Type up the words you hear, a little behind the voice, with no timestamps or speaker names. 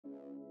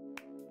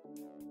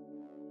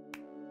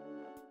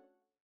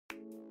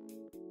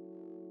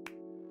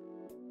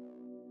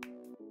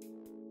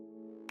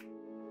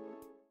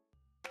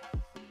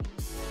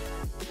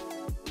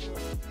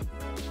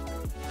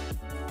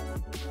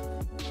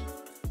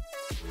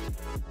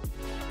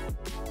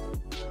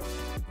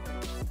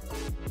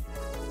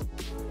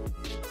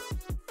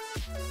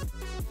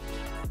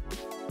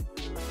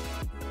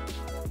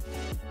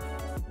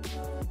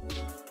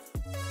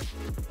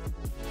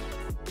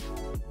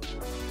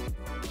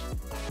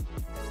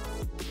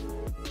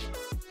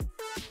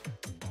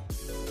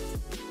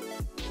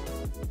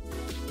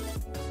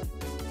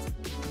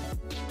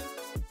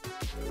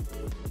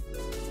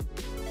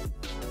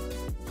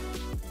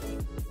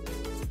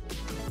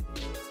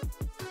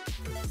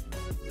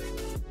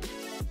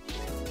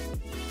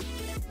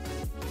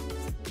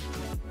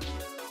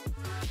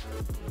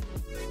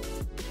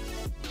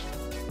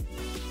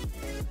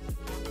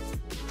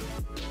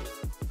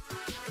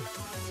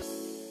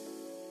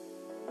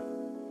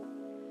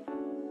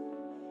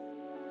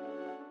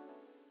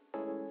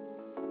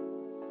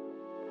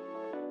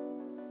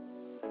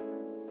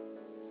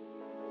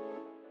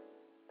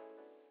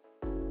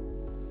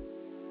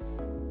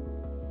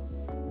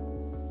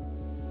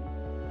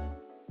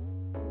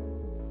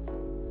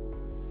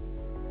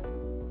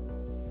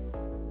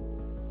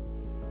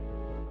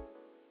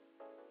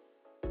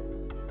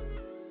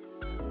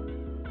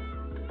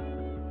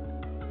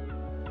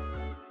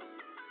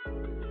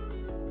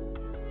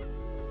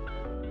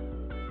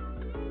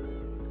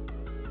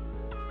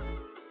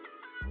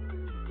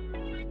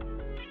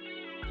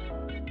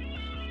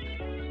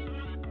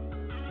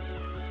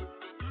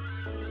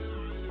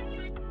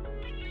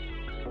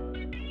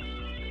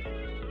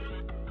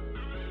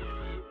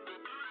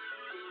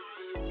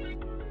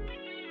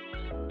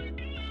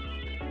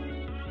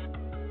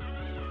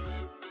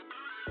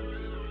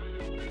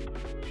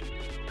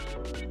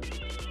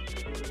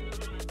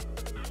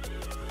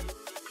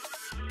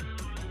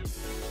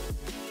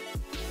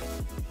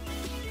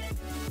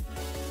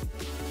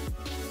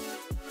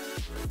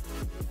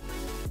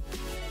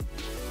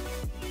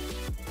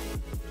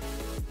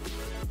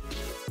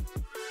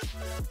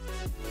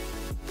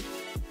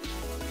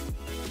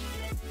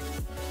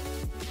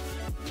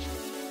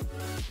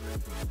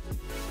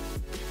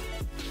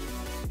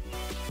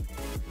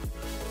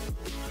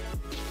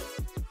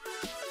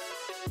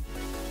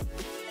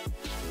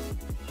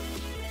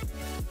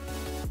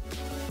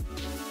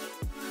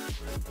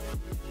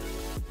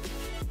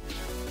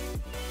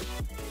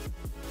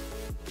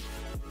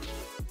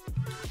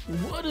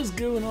What is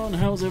going on?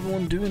 How's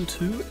everyone doing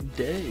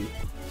today?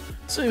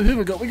 So who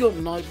we got? We got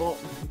Nightbot.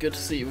 Good to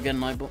see you again,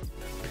 Nightbot.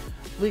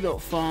 We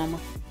got Farm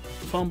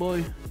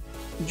Boy,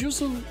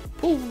 Juicer,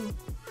 Pool,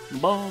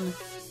 Bomb,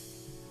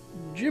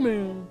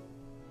 Jimmy.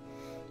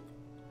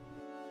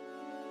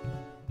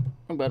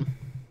 Wrong button.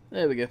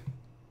 There we go.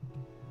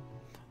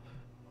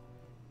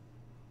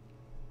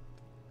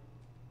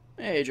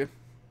 Hey, Joe.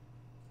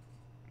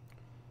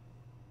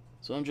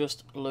 So I'm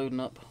just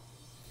loading up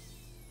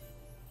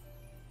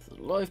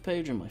the live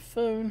page on my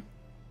phone.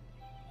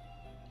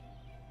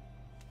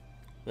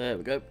 There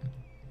we go.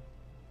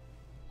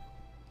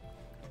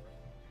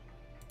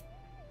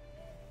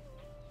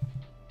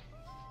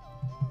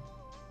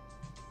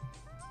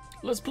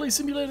 Let's play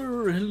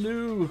simulator.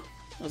 Hello.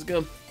 Let's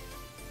go.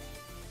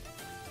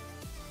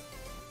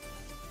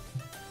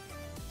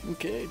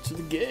 Okay, to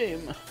the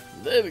game.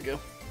 There we go.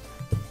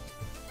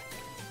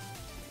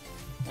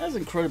 That's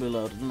incredibly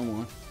loud. I don't know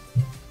why.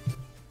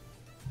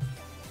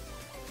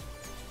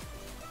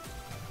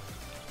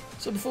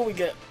 So before we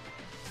get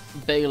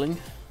baling,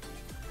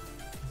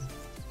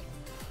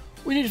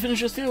 we need to finish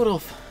this field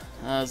off,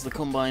 as the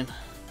combine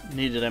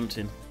needed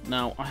emptying.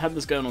 Now, I had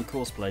this going on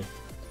courseplay.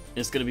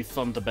 It's going to be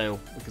fun to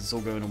bale, because it's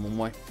all going on one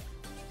way.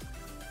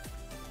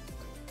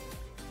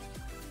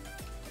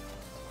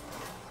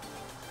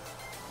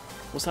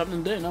 What's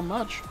happening today? Not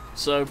much.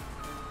 So,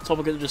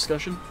 topic of the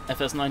discussion,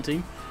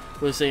 FS19.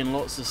 We're seeing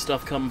lots of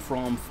stuff come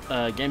from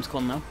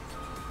Gamescom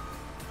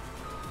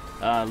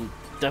now.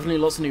 Definitely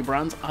lots of new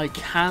brands. I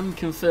can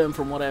confirm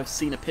from what I've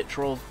seen a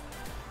picture of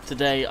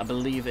today, I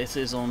believe it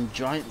is on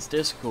Giant's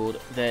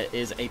Discord, there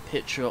is a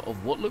picture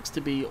of what looks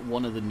to be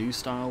one of the new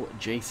style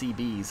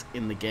JCBs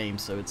in the game.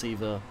 So it's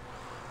either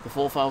the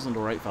 4000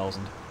 or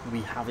 8000.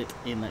 We have it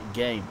in that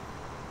game.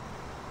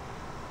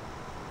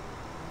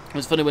 It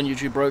was funny when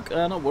YouTube broke.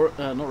 Not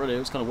really, it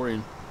was kind of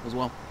worrying as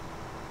well.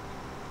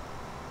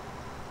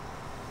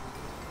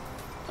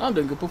 I'm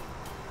doing good, Paul.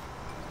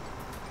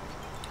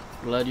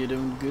 Glad you're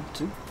doing good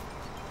too.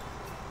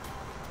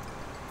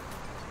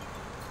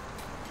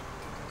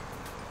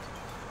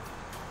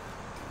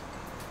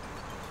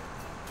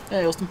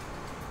 Hey, Austin.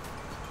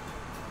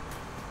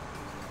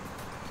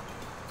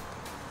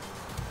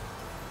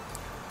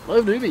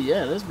 Live newbie,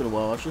 yeah, that's been a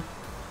while actually.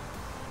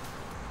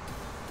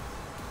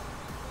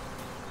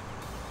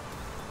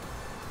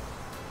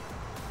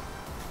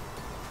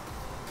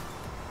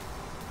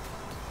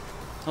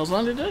 How's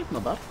Landy today?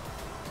 Not bad.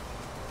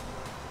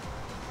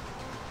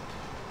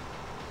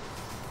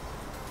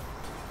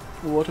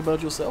 What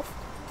about yourself?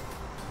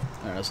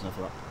 Alright, that's enough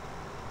of that.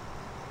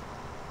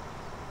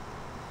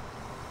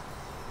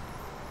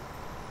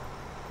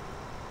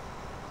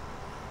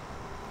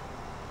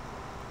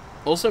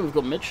 Also, we've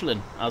got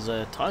Michelin as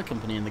a tyre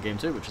company in the game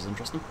too, which is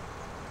interesting.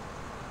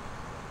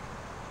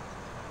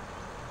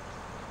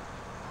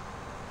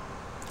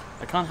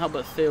 I can't help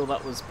but feel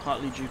that was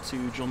partly due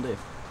to John Deere.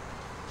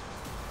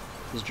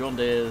 Because John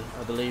Deere,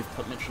 I believe,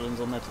 put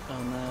Michelins on their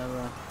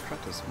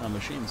tractors,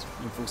 machines,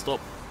 in full stop.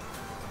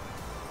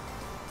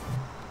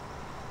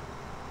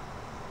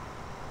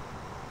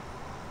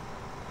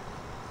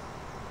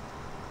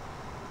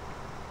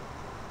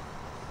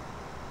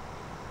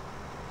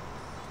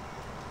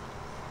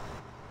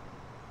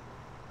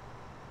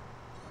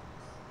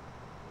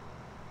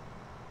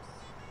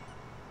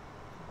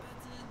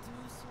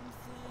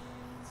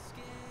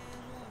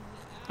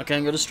 Okay,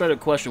 I'm going to straight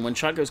up question. When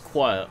chat goes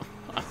quiet,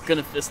 I'm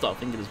going to start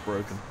thinking it's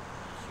broken.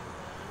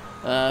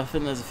 I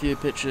think there's a few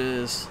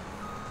pictures.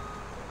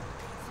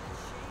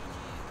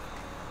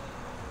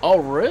 Oh,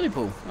 really,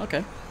 Paul?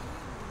 Okay.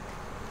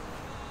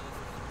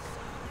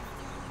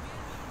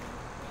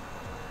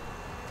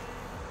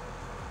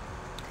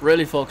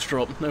 Really,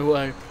 Foxtrot? No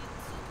way.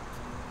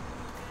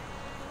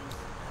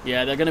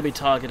 Yeah, they're going to be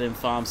targeting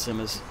farm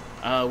simmers,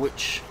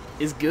 which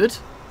is good.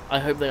 I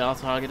hope they are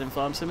targeting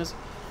farm simmers,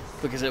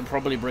 because it'll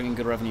probably bring in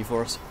good revenue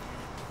for us.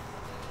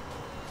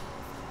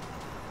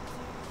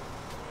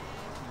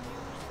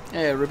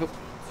 Hey, Ripple.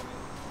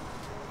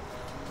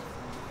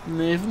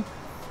 Nathan.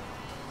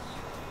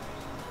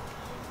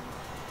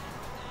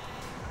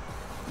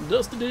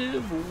 Dusty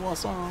Div,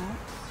 what's on?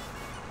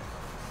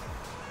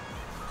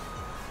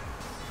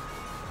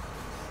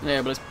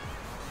 Yeah, but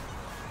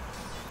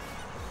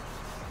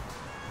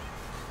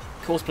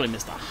Cosplay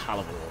missed a hell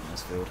of a lot in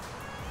this field.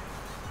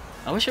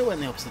 I wish I went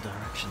in the opposite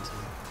direction too.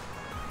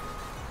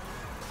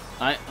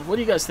 What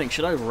do you guys think?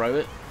 Should I row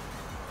it?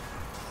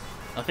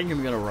 I think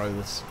I'm going to row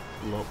this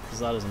lot, because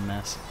that is a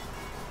mess.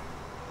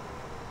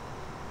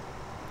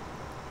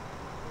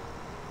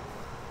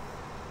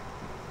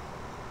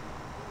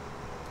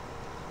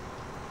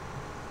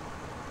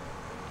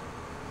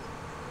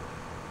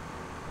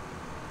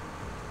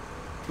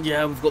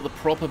 Yeah, we've got the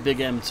proper big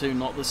M2,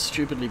 not the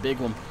stupidly big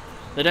one.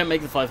 They don't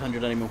make the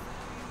 500 anymore.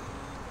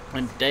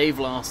 And Dave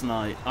last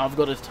night, I've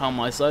got to tell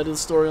my side of the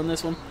story on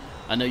this one.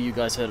 I know you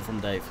guys heard it from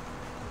Dave.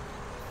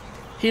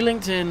 He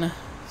linked in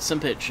some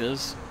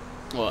pictures,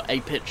 or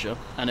a picture,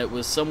 and it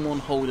was someone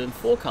holding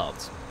 4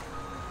 cards.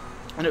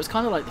 And it was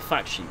kind of like the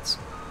fact sheets,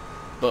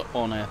 but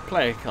on a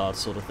player card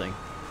sort of thing.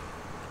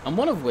 And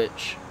one of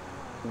which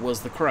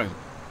was the Crone.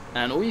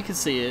 And all you could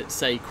see it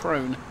say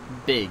Crone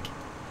big.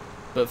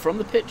 But from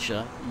the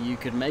picture, you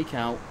could make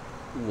out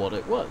what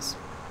it was.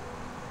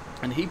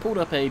 And he pulled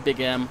up a Big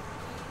M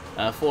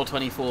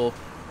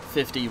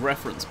 424-50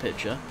 reference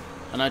picture,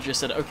 and I just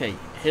said, okay,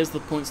 here's the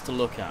points to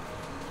look at.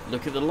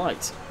 Look at the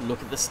lights,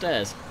 look at the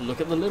stairs, look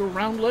at the little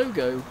round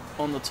logo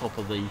on the top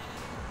of the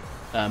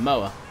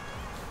mower.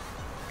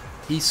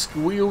 He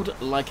squealed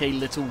like a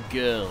little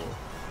girl.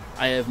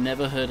 I have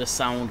never heard a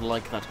sound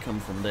like that come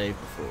from Dave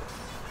before.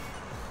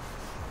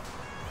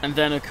 And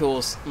then, of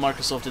course,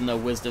 Microsoft in their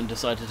wisdom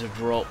decided to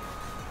drop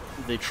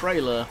the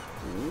trailer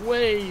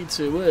way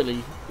too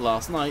early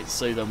last night,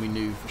 so then we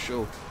knew for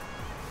sure.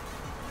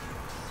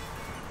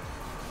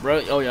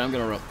 Bro, oh yeah, I'm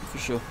going to row, for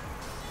sure.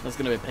 That's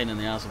going to be a pain in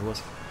the ass, of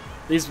course.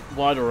 These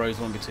wider rows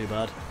won't be too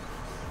bad.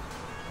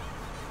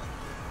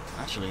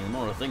 Actually, the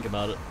more I think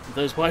about it,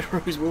 those wide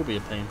rows will be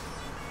a pain.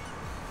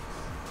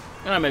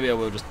 Maybe I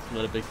will just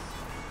let it be.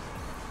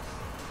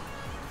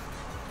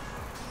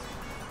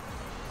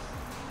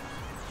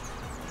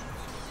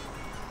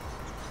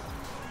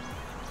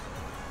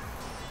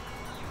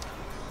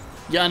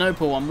 Yeah, I know,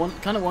 Paul. I'm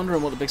kind of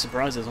wondering what the big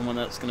surprise is and when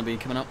that's going to be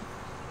coming up.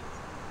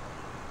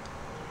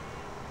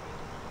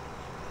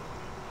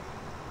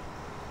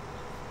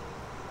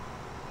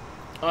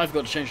 Oh, I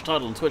forgot to change the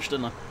title on Twitch,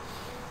 didn't I?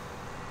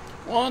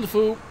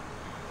 Wonderful.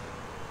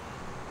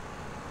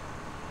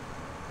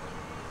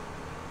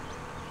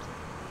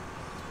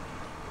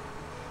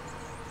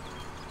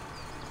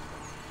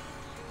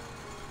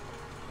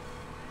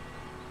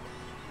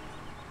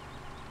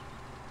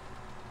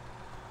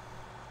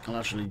 I'll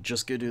actually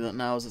just go do that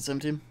now as it's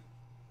empty.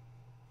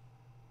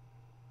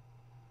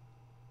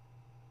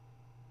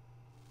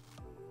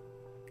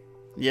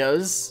 Yeah, it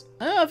was...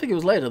 I think it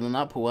was later than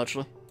that, Paul,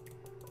 actually.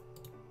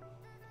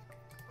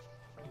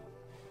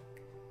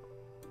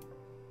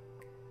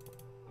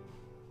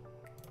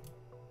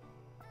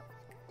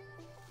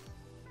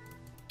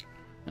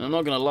 And I'm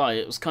not going to lie,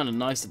 it was kind of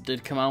nice it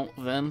did come out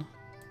then.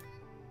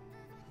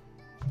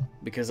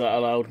 Because that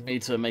allowed me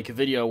to make a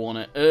video on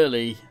it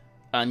early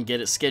and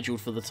get it scheduled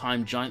for the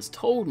time Giants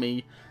told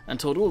me and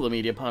told all the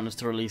media partners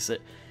to release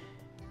it.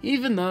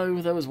 Even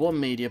though there was one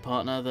media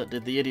partner that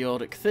did the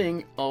idiotic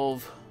thing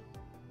of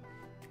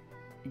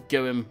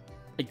going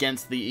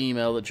against the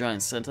email that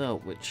Giants sent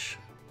out, which...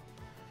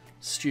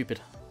 stupid.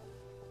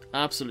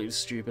 Absolutely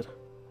stupid.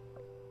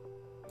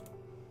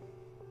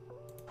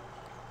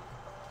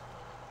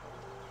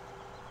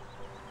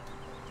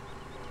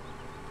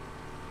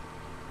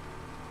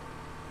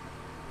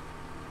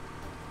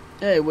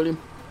 Hey,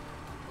 William.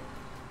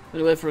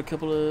 Been away for a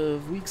couple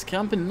of weeks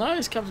camping.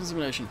 Nice, Captain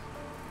Simulation.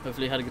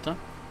 Hopefully you had a good time.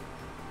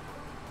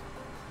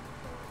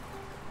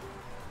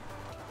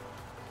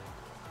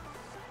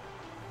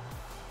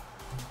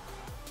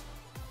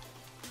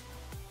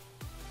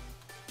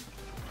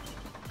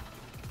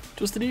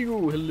 Twisted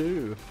Eagle,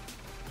 hello.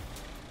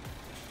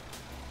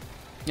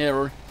 Yeah,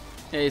 Rory.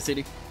 Hey,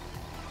 CD.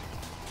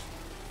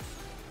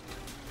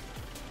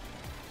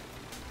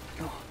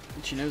 Oh,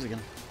 itchy nose again.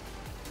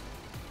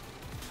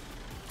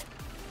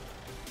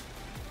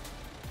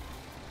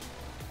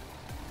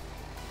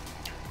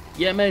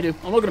 Yeah, may do.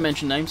 I'm not going to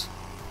mention names.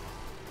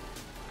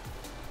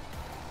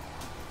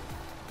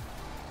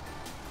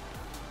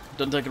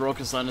 Doesn't take a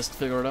rocket scientist to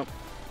figure it out.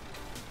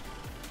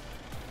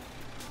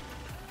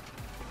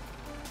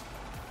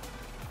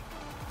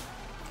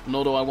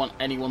 Nor do I want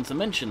anyone to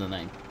mention the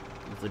name.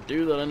 If they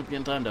do, they'll end up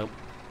getting timed out.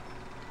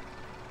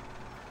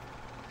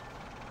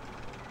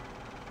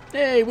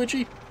 Hey,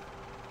 Witchy!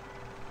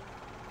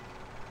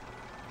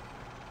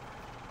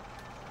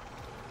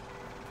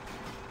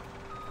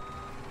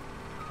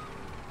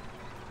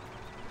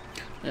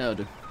 Yeah, I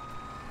do.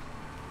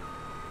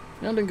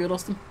 Yeah, I'm doing good,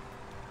 Austin.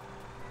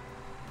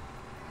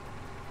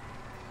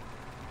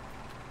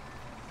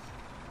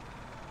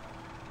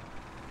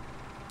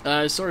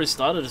 I already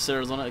started a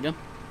series on it again.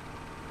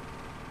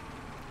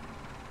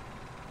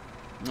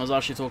 I was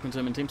actually talking to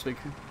him in TeamSpeak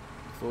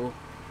before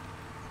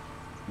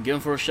going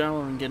for a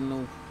shower and getting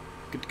all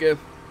good to go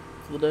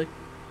for the day.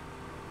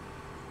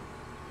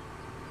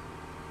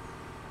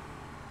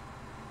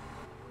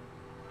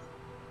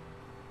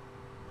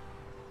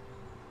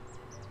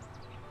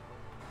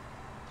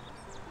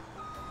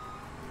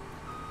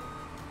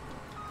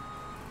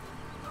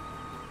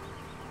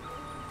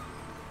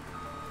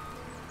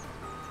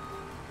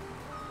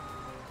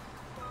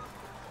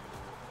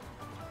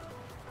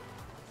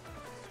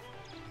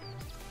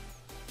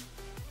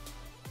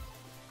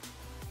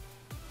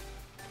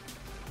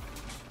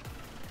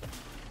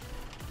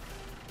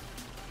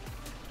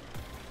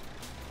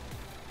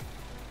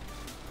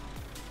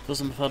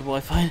 Doesn't have had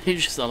Wi-Fi in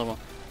ages, Oliver.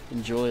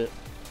 Enjoy it.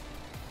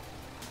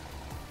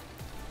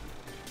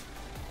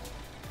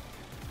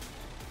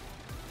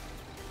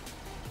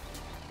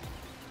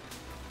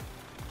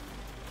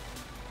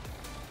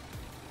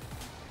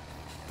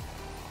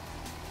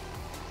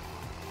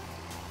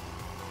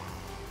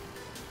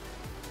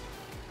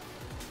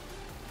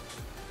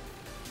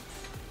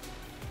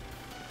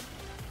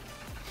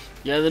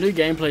 Yeah, the new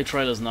gameplay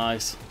trailer's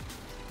nice.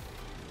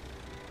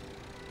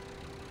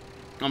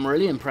 I'm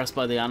really impressed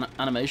by the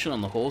animation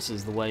on the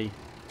horses, the way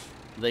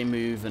they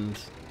move and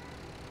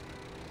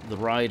the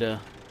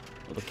rider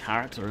or the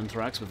character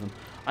interacts with them.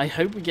 I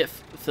hope we get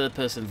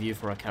third-person view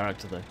for our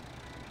character, though.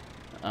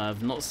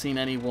 I've not seen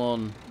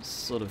anyone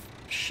sort of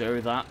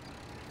show that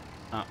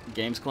at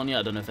Gamescom yet.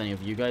 I don't know if any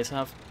of you guys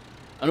have.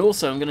 And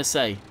also, I'm going to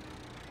say,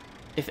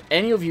 if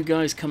any of you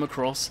guys come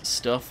across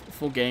stuff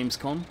for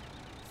Gamescom,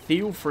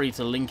 feel free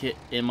to link it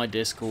in my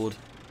Discord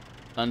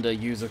under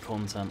user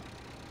content.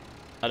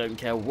 I don't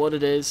care what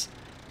it is.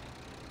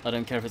 I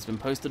don't care if it's been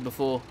posted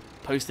before.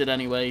 Post it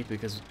anyway,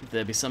 because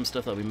there'll be some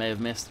stuff that we may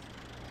have missed.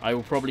 I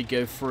will probably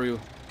go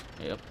through...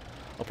 Yep.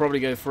 I'll probably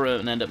go through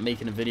it and end up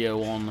making a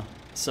video on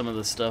some of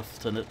the stuff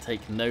to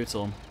take note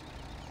on.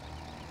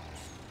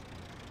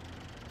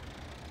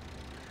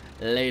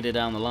 Later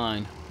down the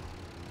line.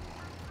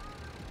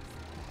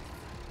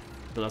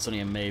 But that's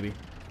only a maybe.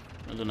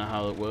 I don't know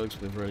how it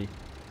works with really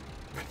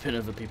ripping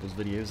over people's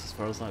videos as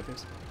far as that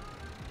goes.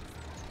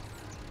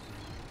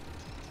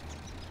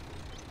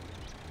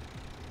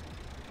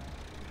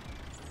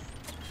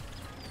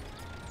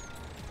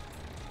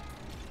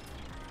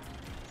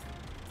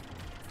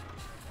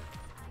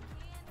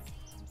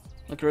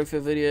 Like a review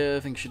video, I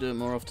think you should do it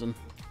more often.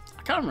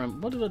 I can't remember.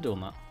 What did I do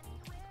on that?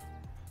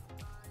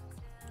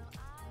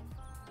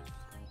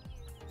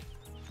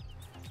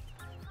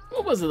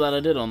 What was it that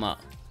I did on that?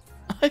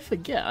 I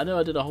forget. I know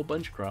I did a whole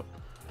bunch of crap.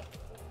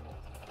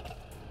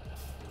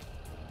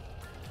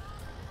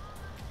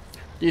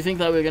 Do you think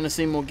that we're going to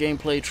see more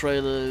gameplay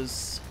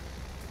trailers?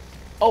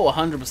 Oh,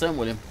 100%,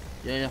 William.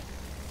 Yeah.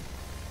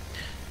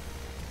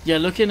 Yeah,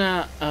 looking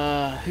at...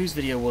 whose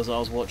video was it I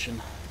was watching?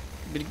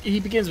 He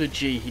begins with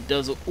G. He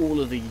does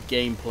all of the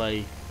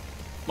gameplay,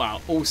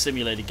 well, all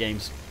simulated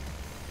games.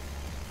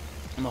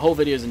 And the whole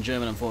video is in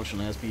German,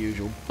 unfortunately, as per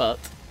usual. But,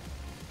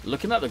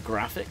 looking at the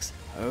graphics,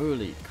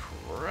 holy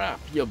crap.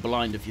 You're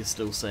blind if you're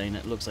still saying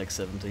it. Looks like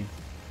 17.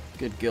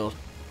 Good God.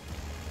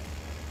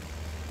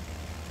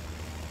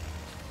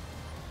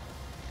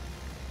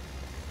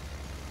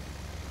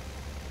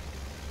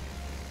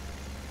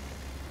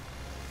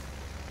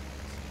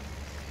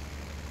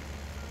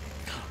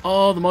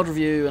 Oh, the mod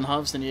review and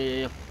harvesting,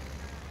 yeah.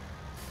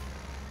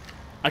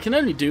 I can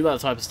only do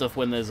that type of stuff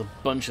when there's a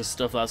bunch of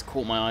stuff that's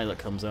caught my eye that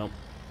comes out.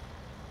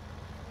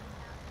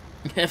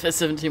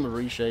 FS17 with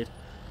reshade.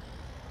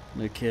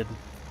 No kidding.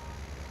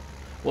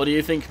 What do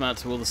you think, Matt,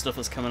 to all the stuff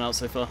that's coming out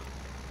so far?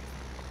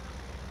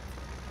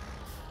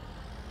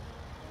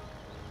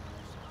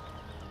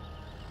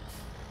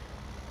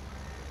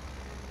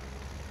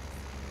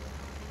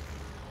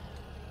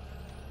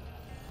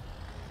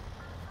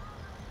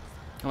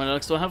 How many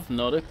likes do I have?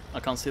 No, I do. I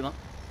can't see that.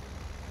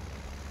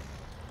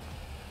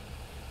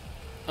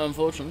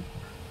 Unfortunately.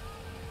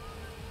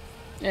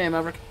 Yeah,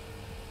 Maverick.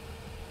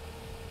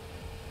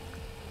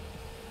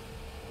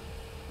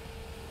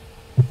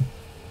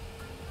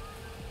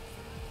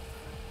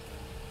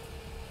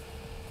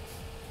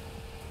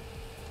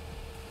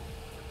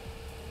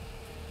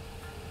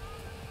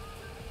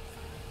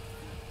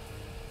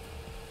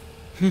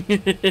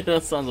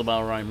 That sounds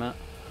about right, Matt.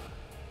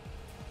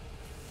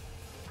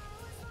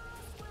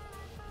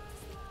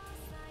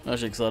 I'm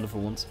actually excited for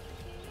once.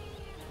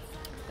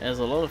 There's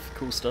a lot of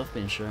cool stuff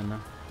being shown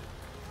now.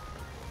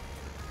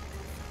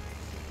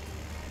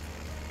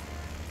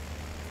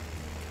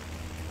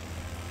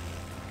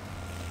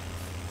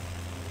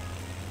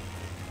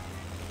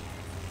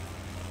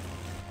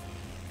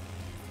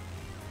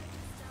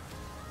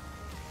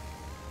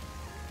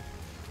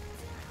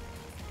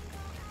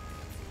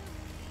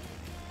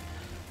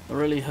 I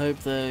really hope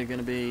they're going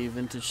to be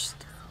vintage.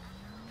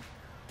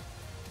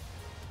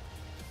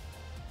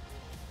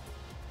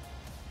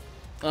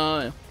 Oh,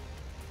 yeah.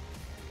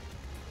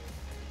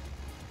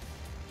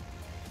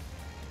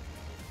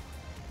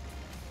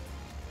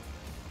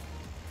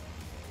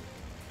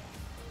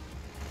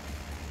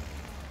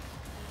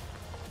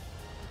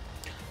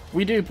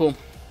 We do, Paul.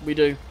 We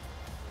do.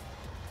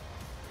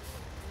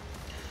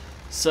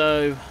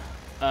 So,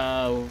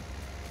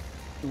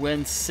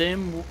 when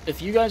Sim,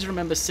 if you guys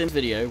remember Sim's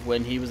video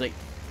when he was at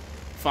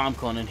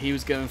FarmCon and he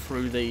was going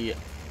through the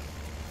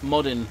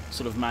modding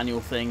sort of manual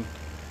thing,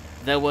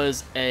 there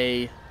was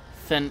a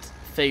Fent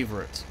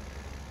favorite.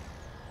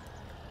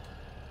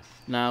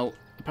 Now,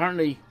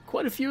 apparently,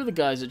 quite a few of the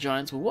guys at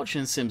Giants were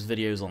watching Sim's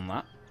videos on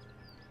that,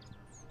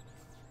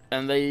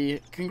 and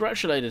they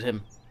congratulated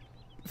him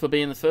for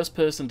being the first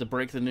person to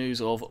break the news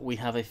of we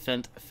have a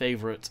Fent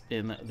favorite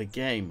in the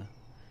game.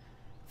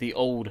 The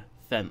old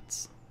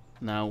Fents.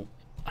 Now,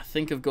 I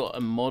think I've got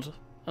a mod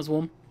as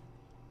one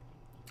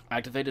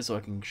activated so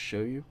I can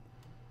show you.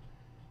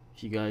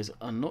 If you guys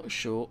are not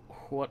sure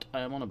what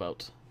I am on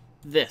about.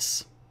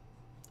 This.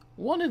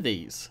 One of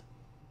these.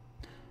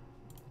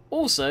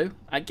 Also,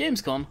 at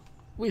Gamescom,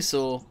 we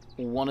saw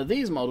one of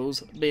these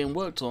models being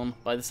worked on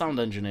by the sound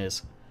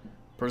engineers.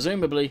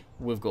 Presumably,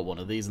 we've got one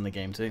of these in the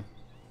game too.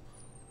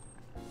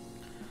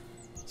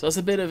 So that's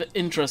a bit of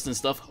interesting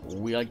stuff.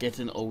 We are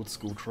getting old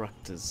school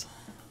tractors.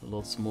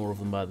 Lots more of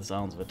them by the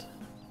sounds of it.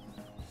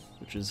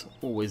 Which is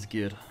always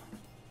good.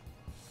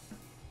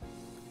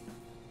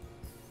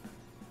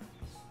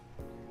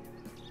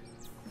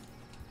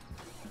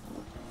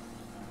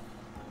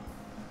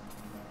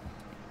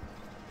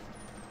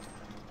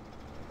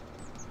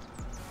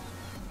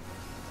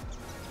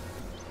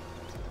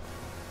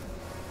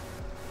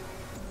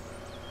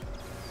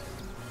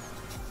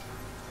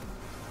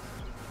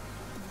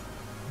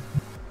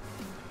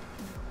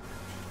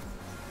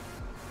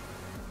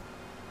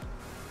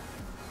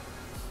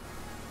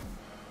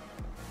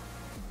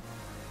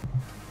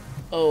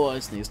 Oh, I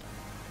sneezed.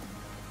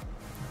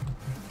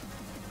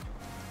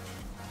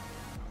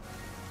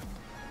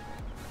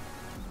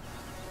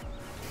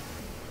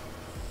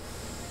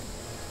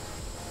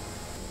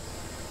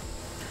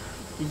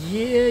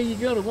 Yeah, you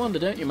gotta wonder,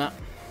 don't you, Matt?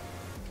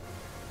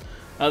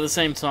 At the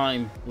same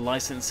time,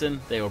 licensing,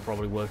 they were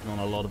probably working on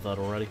a lot of that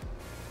already.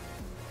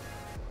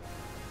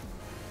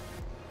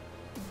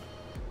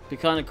 Be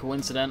kind of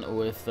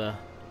coincidental if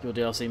your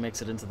DLC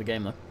makes it into the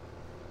game, though.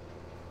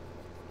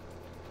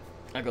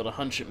 I got a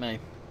hunch it may.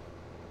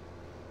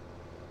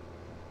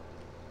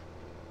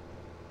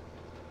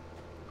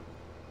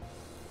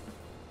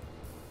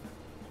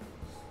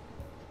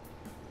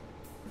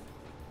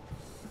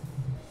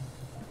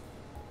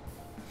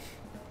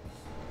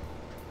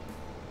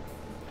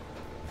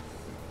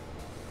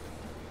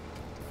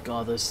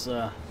 God, this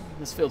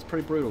feels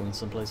pretty brutal in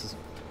some places.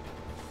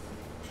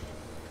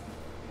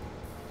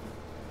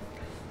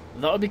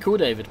 That would be cool,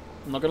 David.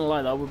 I'm not gonna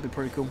lie, that would be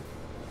pretty cool.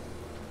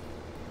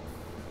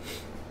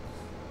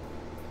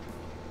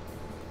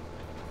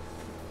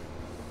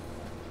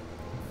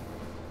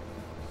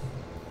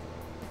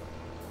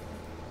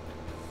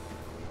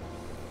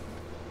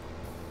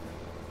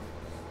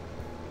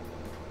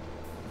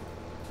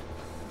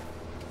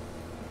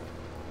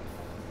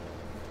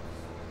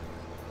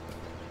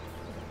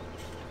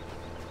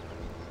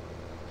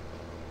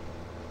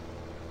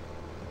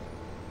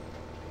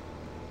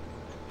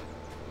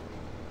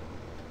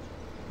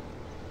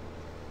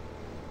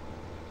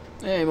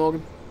 Hey,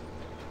 Morgan.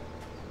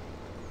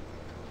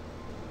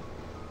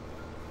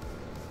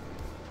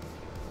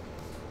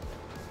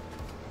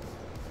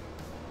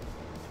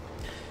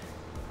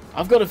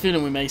 I've got a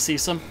feeling we may see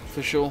some,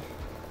 for sure.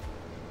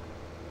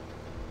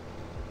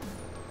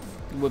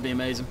 It would be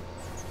amazing.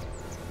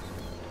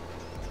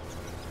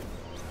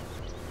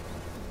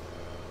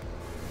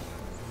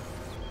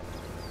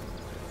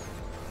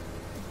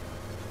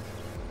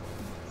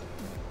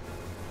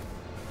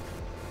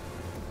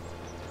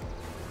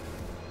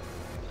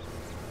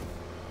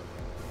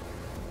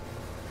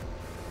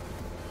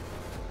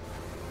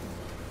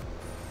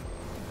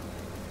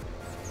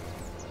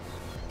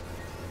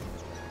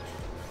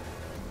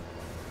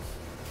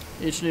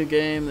 Each new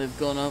game, they've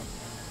gone up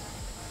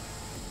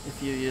a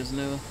few years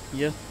newer.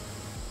 Yeah.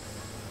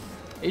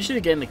 Each new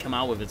game they come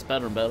out with, it's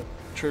better and better.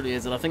 It truly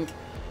is. And I think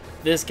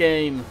this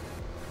game,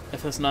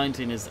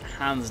 FS19, is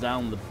hands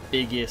down the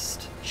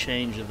biggest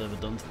change they've ever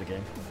done to the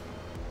game.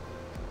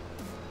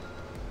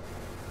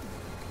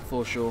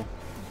 For sure.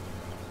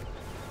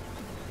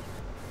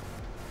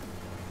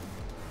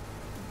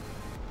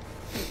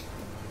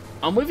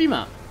 I'm with you,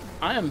 Matt.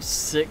 I am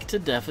sick to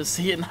death of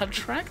seeing that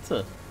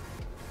tractor.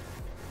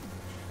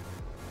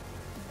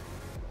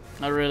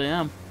 I really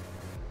am.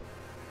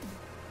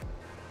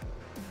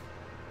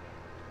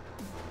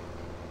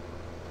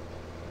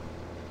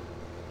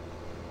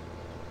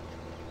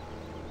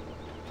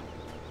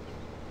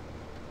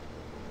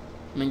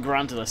 I mean,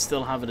 granted, I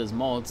still have it as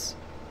mods,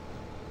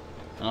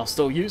 and I'll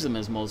still use them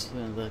as mods.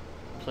 They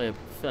play a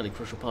fairly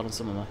crucial part on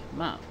some of my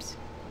maps.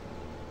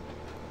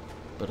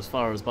 But as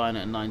far as buying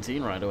it at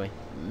 19 right away,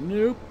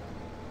 nope.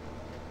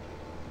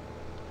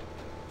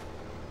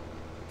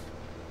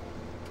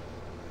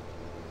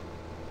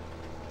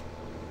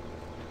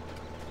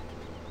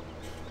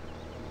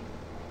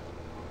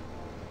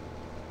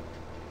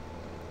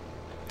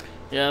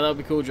 Yeah, that would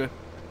be cool, Joe.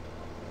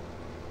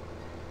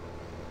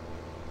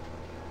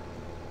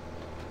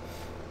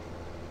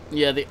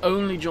 Yeah, the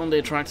only John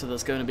Deere tractor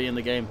that's going to be in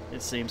the game,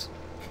 it seems.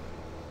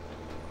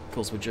 Of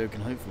course, we're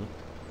joking, hopefully.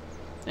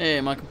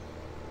 Hey, Michael.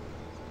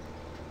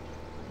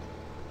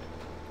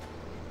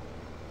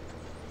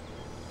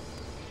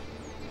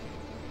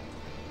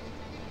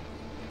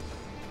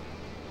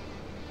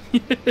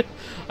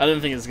 I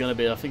don't think it's going to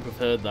be. I think we've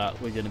heard that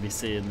we're going to be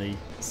seeing the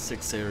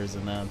 6 Series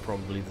in there and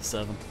probably the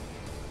 7.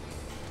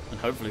 And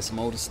hopefully some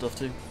older stuff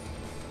too.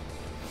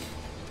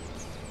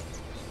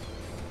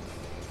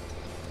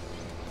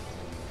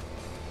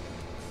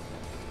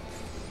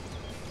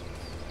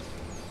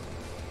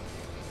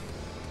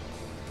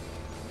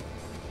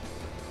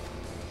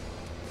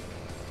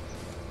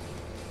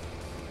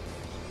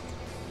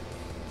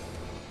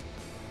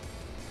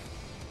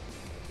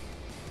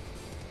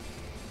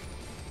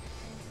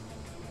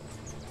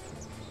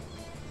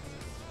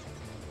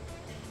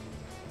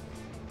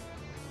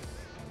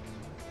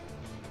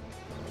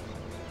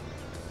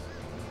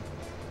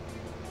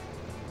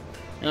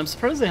 And I'm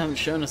surprised they haven't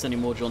shown us any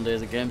more John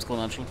Deere's at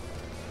Gamescom, actually.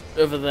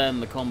 Other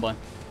than the Combine.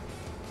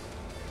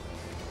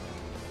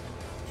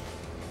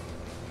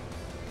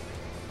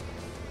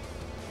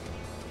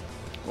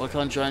 Why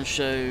can't Giant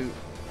show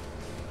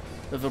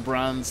other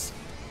brands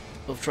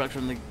of tractor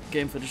in the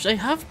game footage? They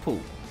have,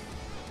 Paul.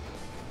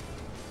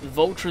 The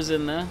Voltra's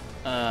in there.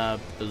 I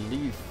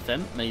believe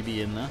Fent may be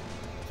in there.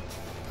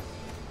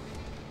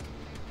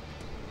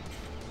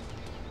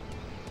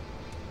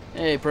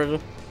 Hey,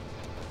 Predator.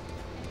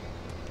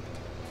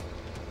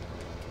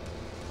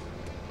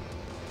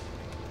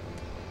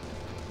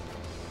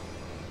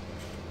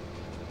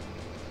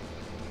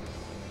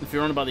 If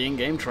you're on about the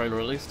in-game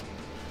trailer, at least.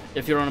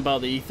 If you're on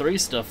about the E3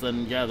 stuff,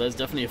 then yeah, there's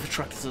definitely other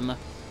tractors in there.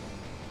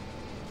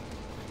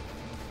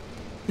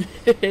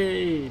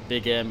 Hey,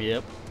 Big M,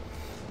 yep.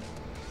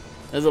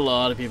 There's a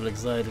lot of people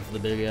excited for the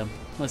Big M,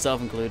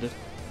 myself included.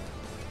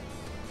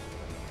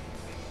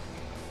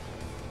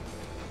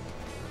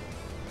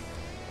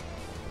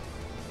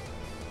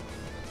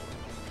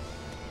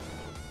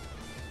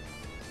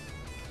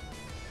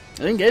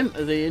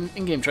 The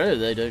in-game trailer,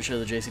 they don't show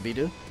the JCB,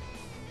 do?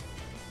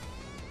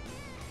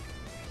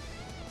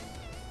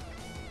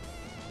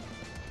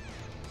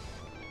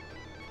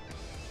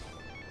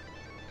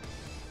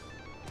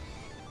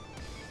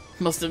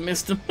 Must have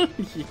missed him.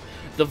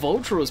 The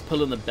Voltra was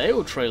pulling the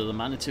bale trailer the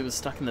Manitou was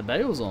stacking the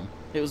bales on.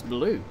 It was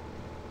blue.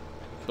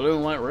 Blue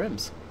and white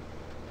rims.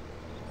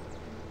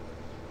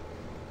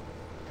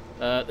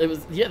 It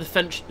was, yeah, the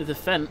Fent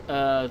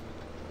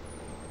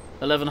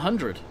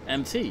 1100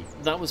 MT.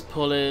 That was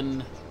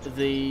pulling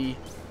the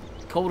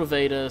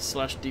cultivator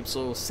slash deep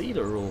soil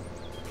seeder or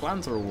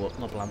planter or what?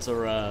 Not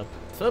planter,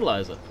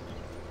 fertilizer.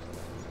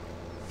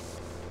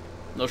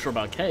 Not sure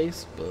about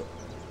case, but.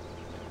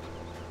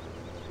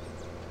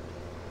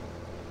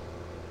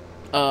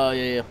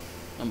 Yeah.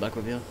 I'm back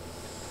with you.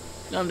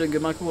 No, I'm doing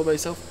good, Michael. What about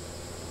yourself?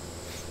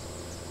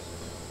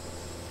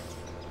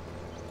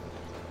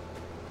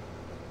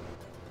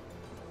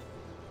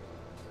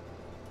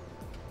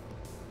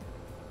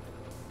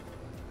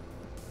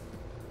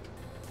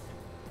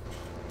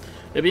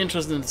 It'd be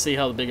interesting to see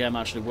how the Big M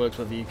actually works,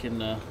 whether you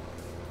can,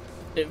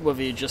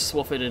 whether you just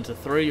swap it into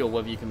 3 or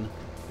whether you can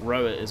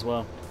row it as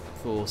well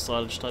for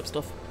silage type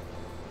stuff.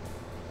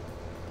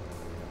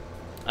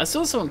 I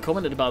saw someone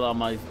commented about that on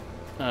my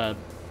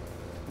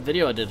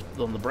video I did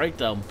on the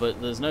breakdown,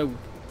 but there's no.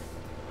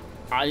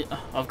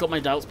 I've got my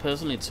doubts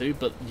personally too,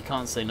 but you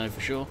can't say no for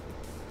sure.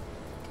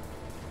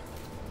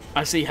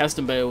 I see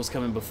Heston bales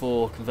coming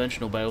before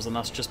conventional bales, and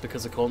that's just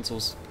because of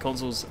consoles.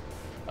 Consoles,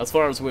 as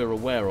far as we're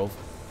aware of,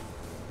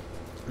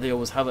 they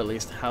always have at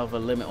least have a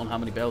limit on how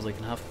many bales they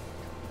can have.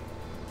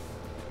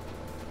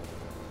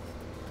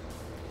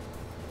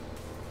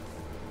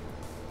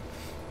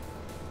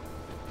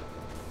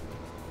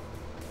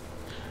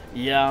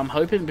 Yeah, I'm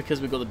hoping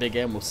because we've got the Big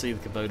M, we'll see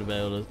the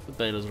Kubota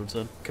balers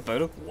return.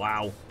 Kubota?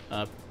 Wow.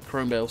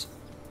 Chrome bales.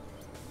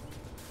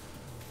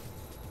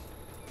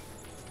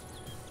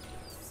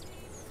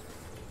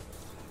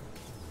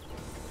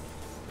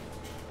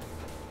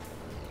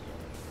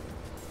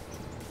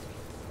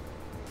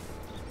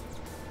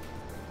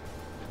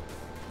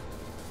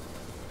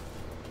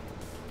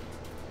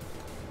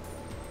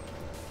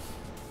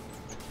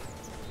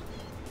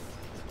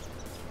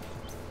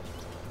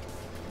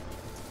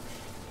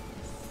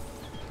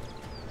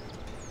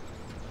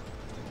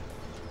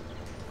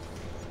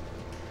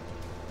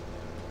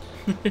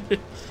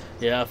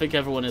 Yeah, I think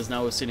everyone is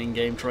now seeing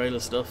in-game trailer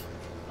stuff.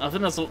 I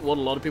think that's what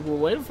a lot of people were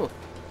waiting for.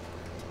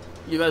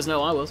 You guys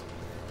know I was.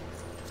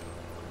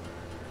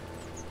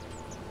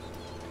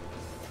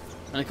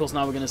 And of course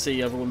now we're going to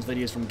see everyone's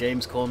videos from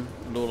Gamescom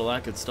and all of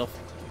that good stuff.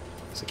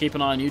 So keep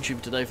an eye on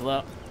YouTube today for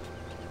that.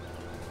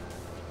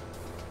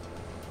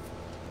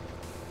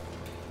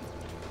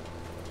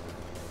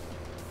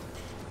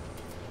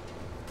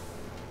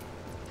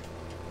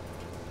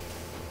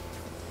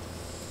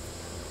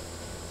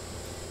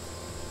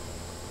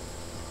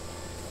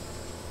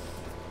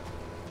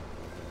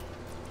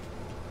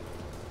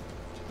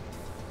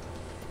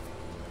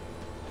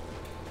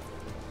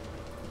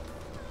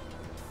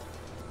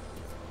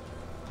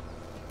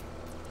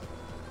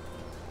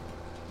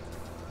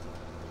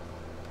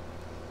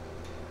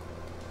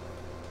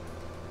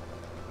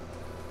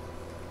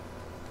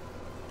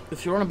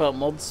 If you're on about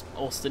mods,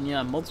 Austin,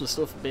 yeah, mods would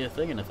still be a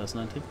thing in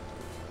FS19.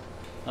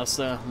 That's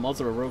mods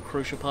are a real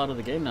crucial part of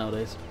the game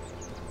nowadays.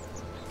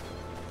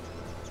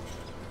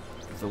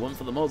 If it weren't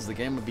for the mods, the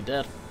game would be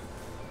dead.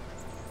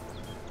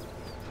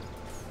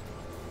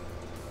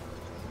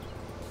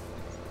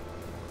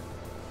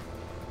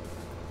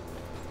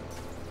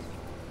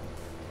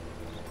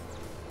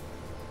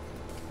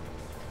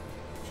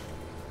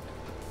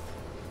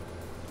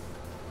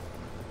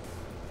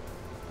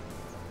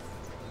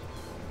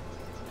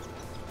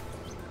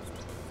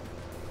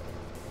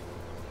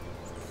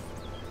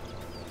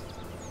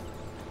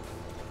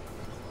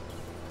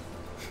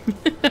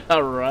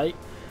 Alright.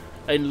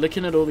 And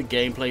looking at all the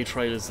gameplay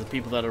trailers, the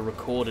people that have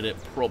recorded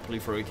it properly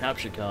for a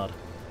capture card,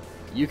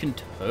 you can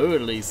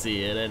totally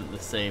see it ain't the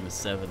same as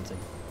 70.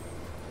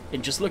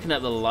 And just looking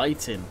at the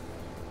lighting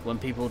when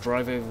people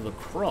drive over the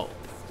crop,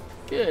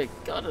 good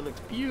God, it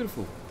looks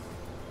beautiful.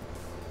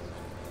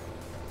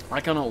 I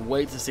cannot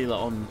wait to see that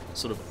on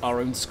sort of our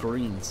own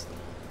screens.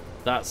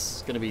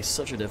 That's going to be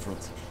such a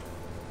difference.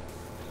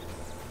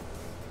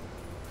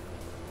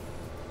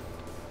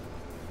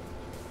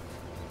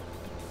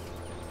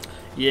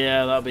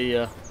 Yeah, that'll be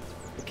a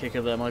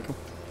kicker there, Michael.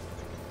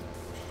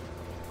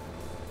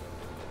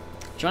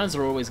 Giants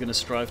are always going to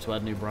strive to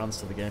add new brands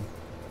to the game.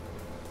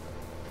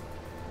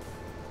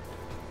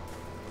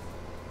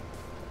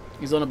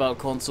 He's on about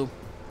console.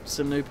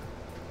 Sim noob.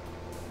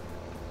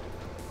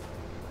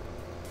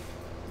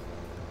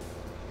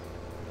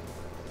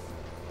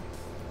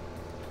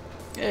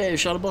 Hey,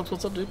 Shadowbox,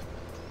 what's up, dude?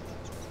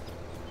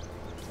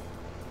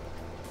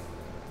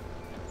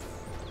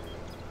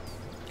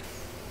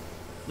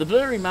 The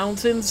blurry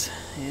mountains,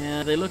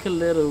 yeah, they look a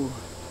little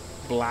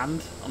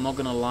bland, I'm not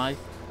gonna lie.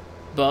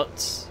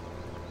 But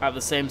at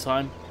the same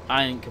time,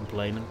 I ain't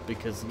complaining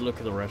because look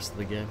at the rest of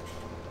the game.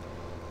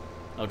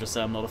 I'll just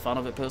say I'm not a fan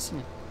of it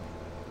personally.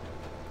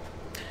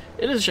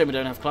 It is a shame we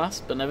don't have class,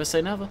 but never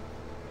say never.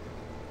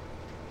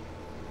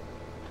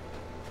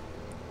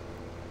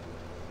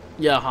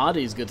 Yeah,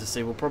 Hardy's good to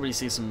see. We'll probably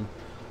see some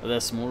of their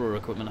smaller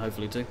equipment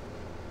hopefully too.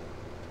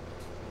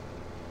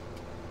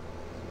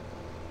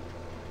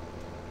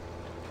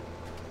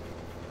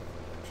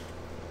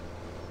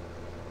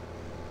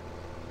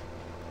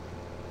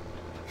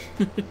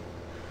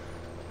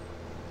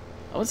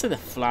 I would say they're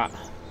flat.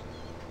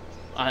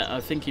 I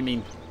think you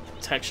mean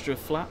texture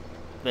flat.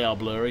 They are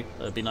blurry.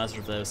 It'd be nicer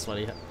if they were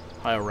slightly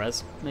higher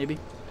res, maybe.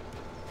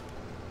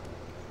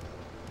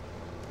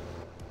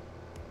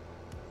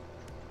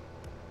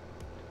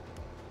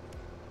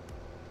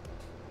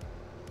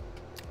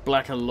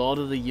 Black, a lot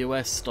of the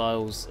US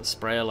styles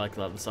sprayer like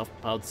that. The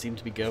self-propelled seem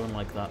to be going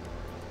like that.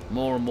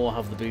 More and more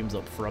have the booms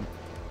up front.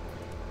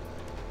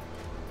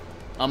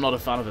 I'm not a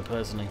fan of it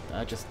personally.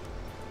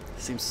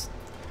 It seems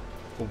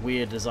a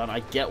weird design. I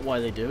get why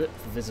they do it,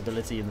 for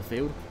visibility in the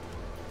field.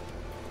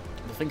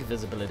 But think of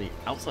visibility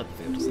outside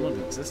the field. It's not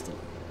existent.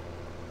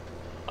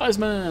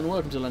 Iceman,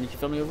 welcome to Lenny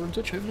family over on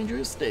Twitch. Hopefully enjoy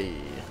your stay.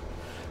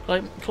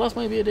 Like, class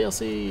might be a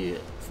DLC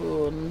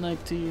for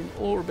 19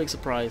 or a big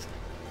surprise.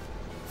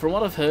 From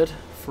what I've heard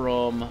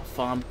from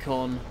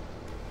FarmCon,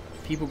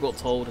 people got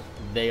told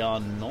they are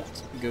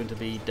not going to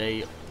be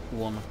day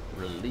one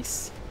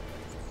release.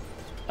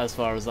 As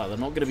far as that, they're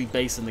not going to be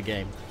based in the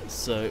game.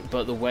 So,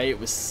 but the way it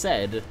was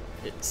said,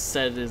 it's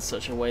said in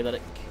such a way that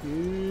it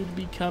could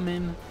be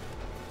coming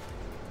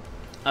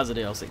as a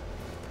DLC.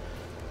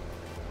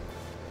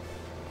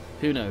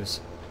 Who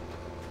knows?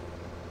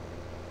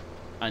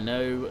 I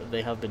know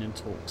they have been in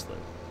talks though.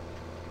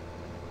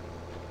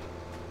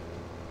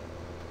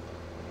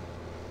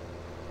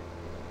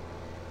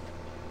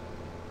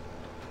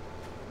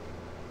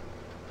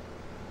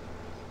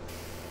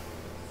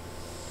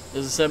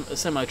 There's a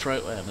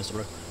semi-trailer. Yeah, Mr.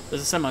 Bro.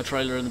 There's a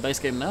semi-trailer in the base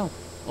game now,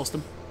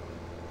 Austin.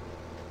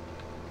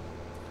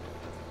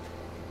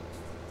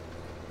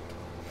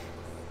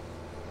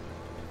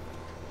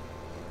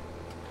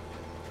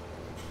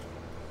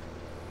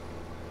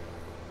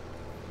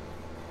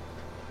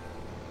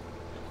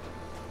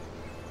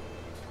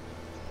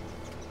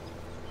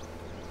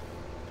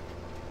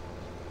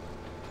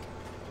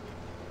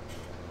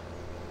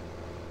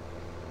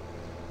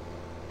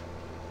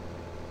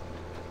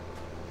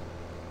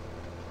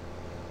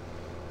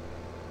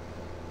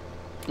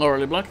 Oh,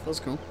 really, Black?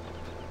 That's cool.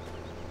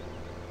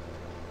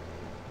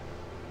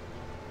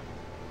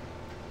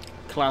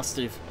 Class,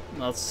 Steve.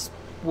 That's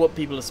what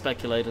people are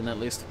speculating, at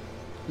least.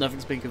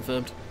 Nothing's been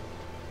confirmed.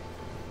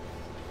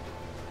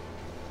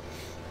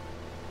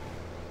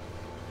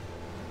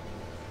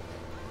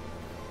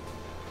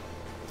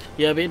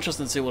 Yeah, it'll be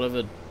interesting to see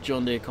whatever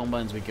John Deere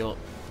combines we got.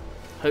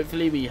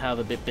 Hopefully we have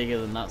a bit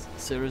bigger than that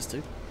series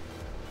too.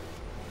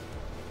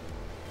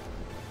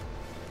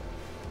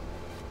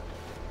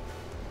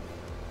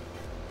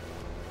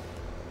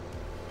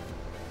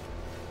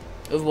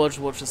 Overwatch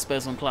watch the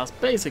space on class.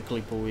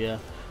 Basically, Paul, yeah.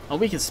 And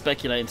we can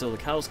speculate until the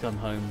cows come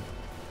home.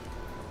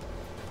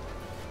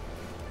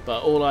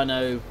 But all I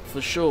know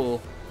for sure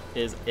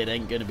is it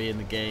ain't going to be in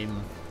the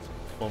game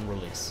on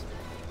release.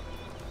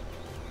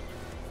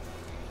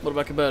 What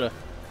about Kubota?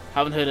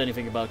 Haven't heard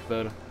anything about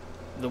Kubota.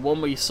 The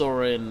one we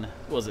saw in,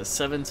 what was it,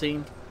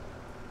 17?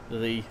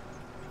 The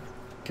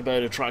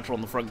Kubota tractor on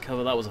the front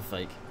cover, that was a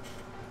fake.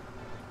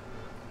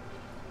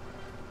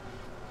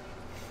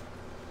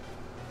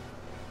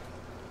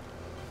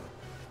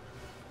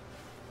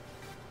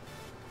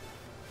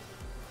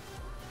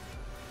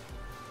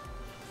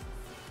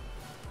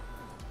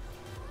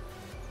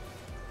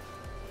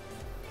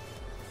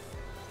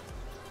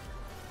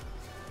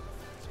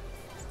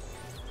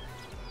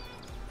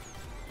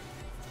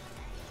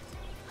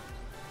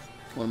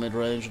 Want to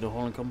mid-range of the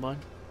Holland Combine?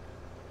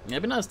 Yeah,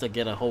 it'd be nice to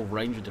get a whole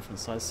range of different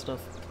size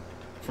stuff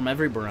from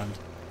every brand,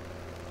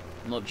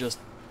 not just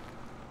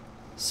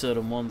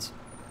certain ones.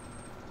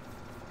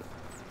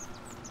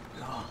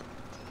 Oh.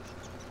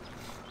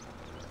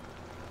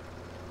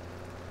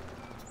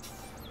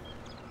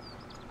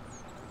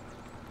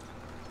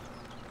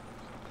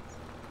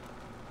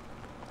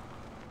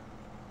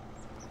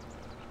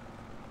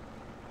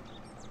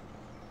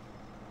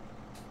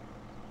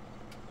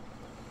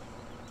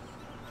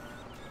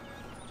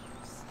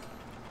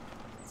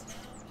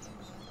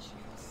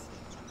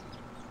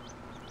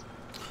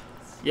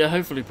 Yeah,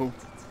 hopefully, Paul.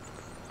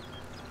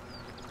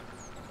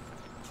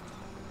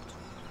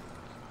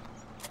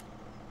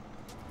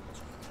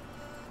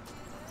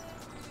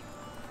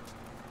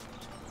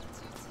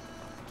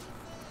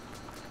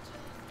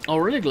 Oh,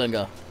 really,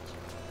 Glengar?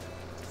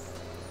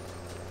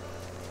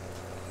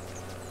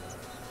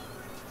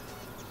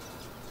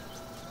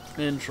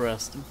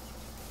 Interesting.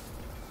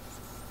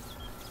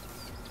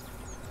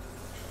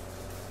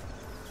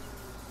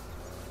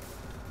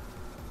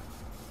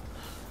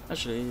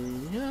 Actually,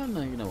 yeah,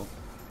 no, you know what?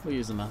 We'll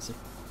use the Massey.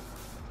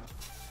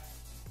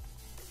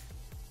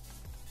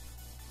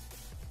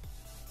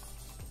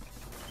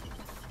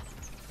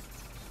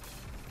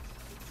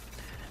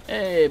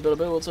 Hey, Bill,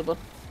 what's up, bud?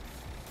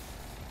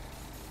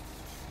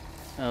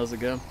 How's it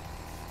going?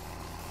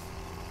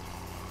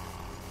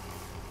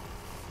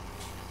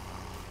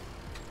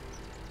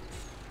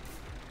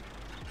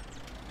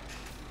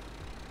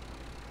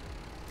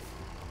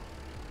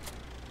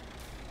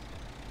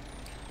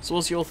 So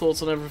what's your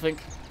thoughts on everything?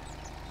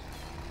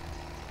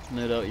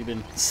 No doubt you've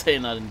been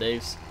saying that in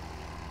Dave's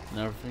and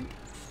everything.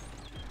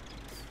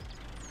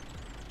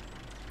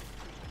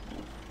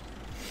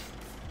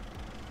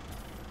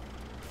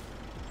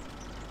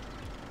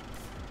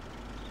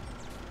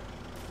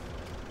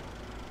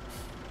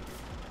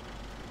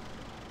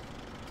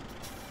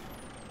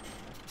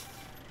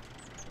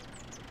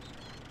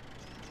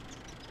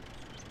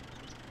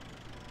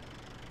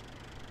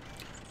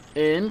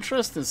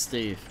 Interesting,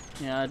 Steve.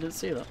 Yeah, I didn't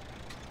see that.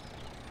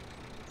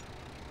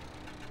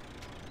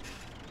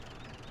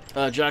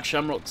 Jack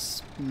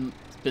Shamrock's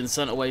been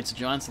sent away to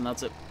Giants, and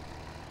that's it.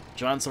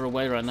 Giants are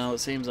away right now, it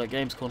seems, at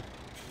Gamescom.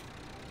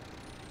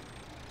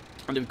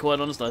 And to be quite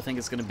honest, I think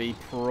it's going to be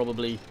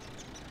probably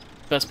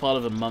best part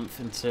of a month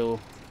until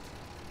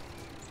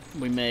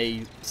we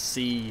may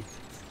see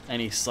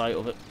any sight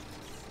of it.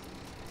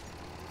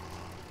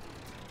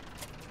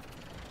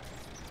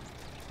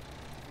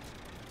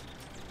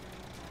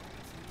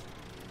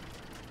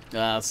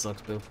 Ah, that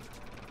sucks, Bill.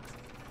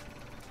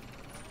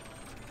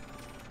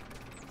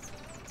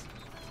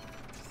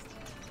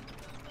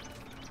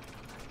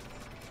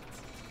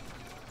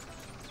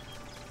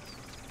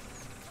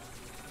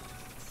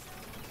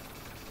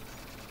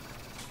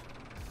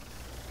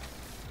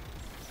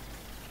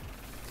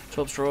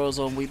 Top straws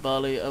on wheat,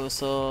 barley,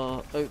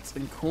 oversaw, oats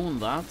and corn.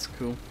 That's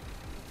cool.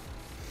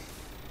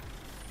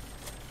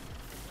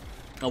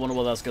 I wonder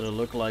what that's going to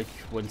look like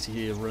once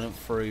you run it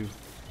through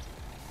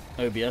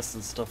OBS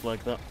and stuff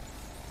like that.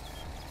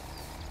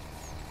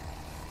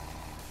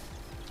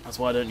 That's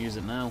why I don't use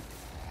it now.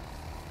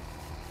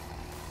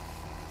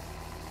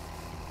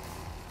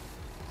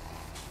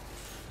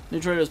 New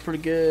trailer is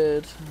pretty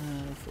good.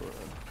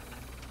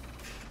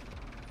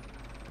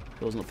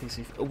 It was not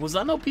PC. Was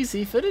that not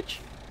PC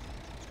footage?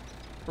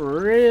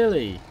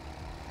 Really?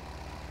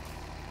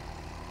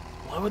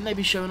 Why wouldn't they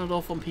be showing it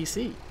off on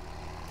PC?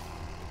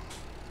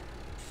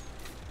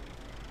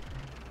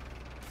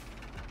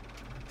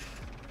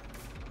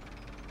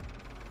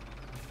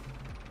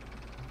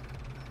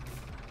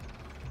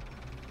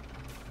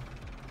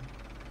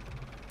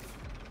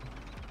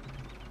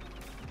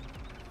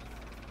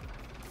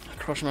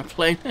 Crushing my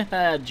plane.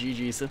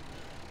 GG, sir.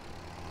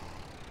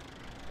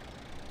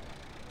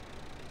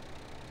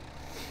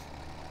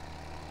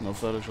 No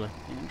photos, like.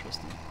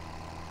 Interesting.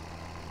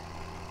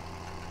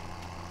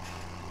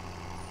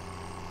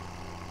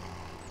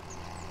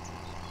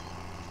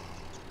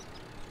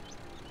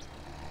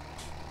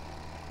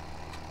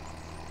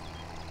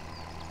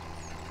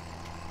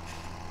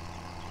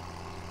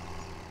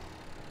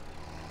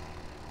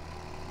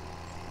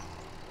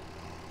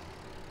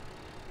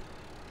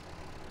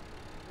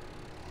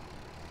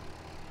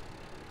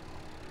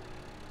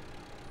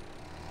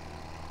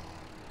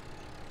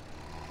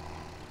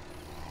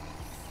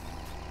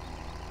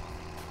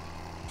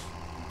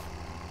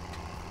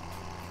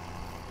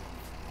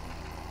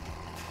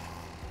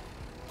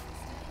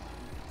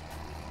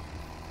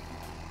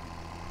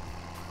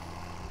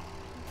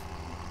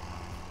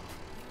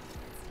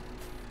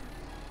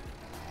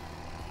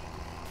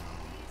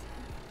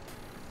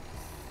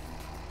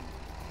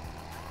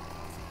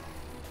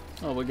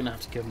 Oh, we're gonna have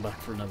to give him back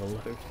for another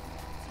load.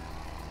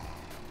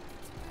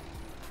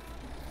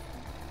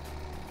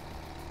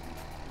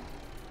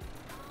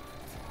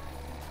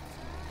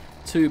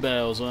 Two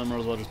bales, I might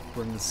as well just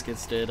bring the skid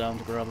steer down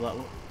to grab that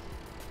one.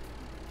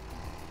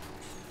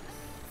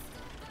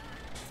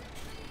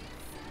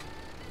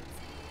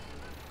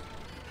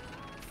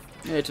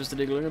 Yeah, just a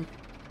diggling him.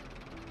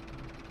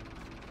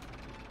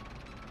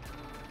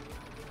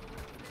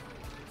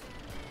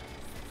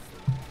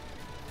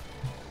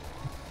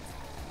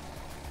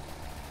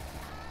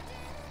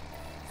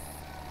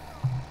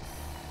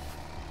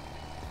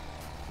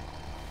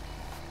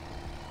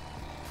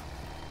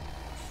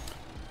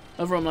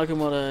 Overall, I'm liking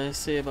what I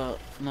see about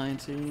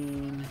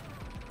 19.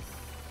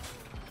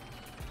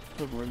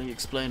 Haven't really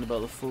explained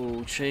about the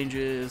full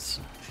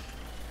changes.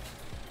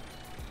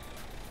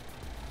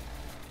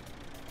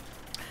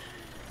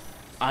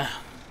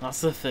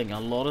 That's the thing. A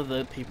lot of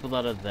the people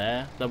that are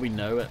there, that we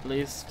know at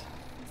least,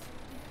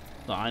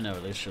 that I know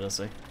at least, should I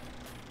say,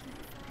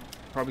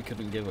 probably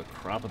couldn't give a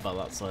crap about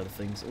that side of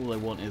things. All they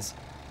want is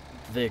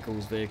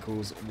vehicles,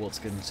 what's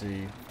going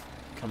to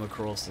come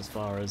across as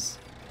far as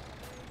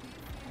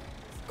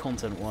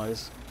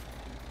content-wise.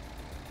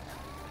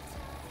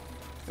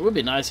 It would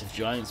be nice if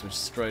Giants would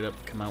straight up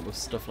come out with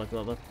stuff like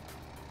that, though.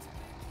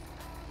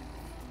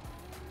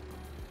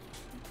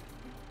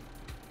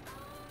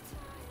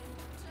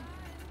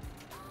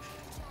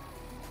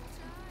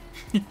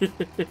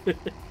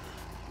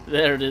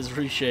 There it is,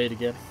 reshade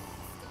again.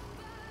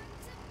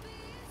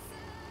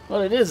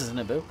 Well, it is, isn't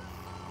it, Bill?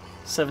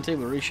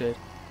 17 with reshade.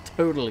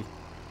 Totally.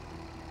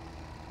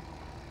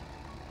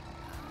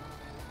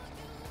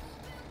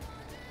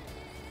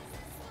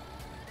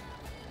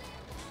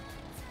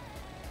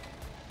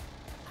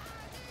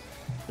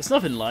 It's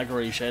nothing like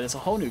reshade, it's a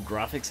whole new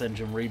graphics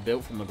engine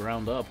rebuilt from the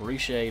ground up.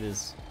 Reshade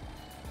is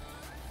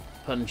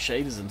putting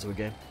shaders into a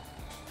game.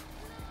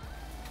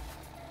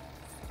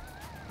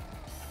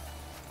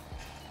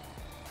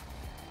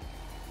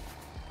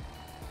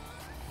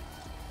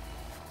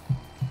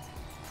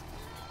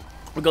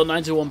 We've got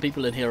 91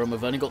 people in here and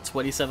we've only got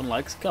 27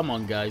 likes. Come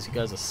on guys, you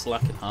guys are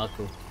slacking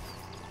hardcore.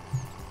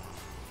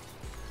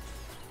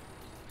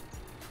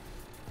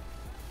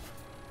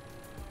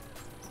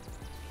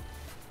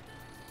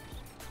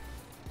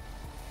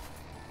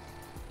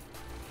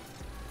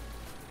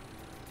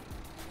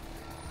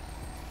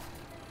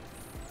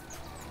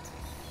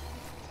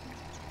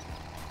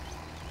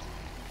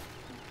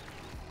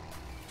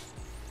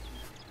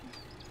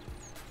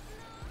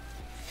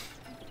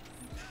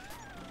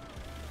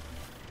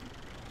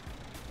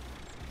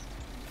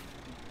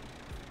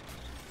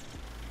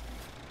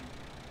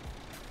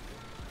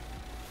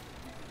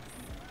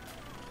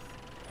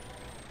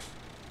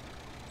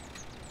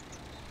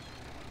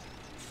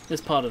 This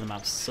part of the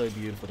map's so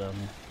beautiful down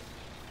here.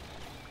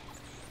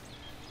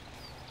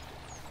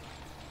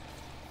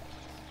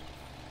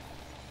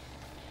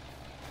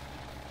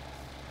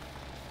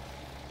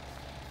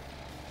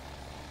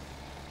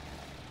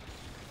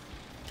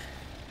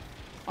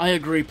 I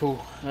agree,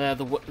 Paul.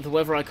 The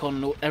weather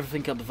icon,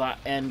 everything up that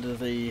end of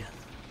the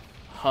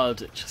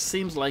HUD, it just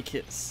seems like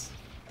it's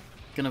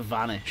gonna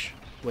vanish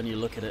when you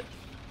look at it.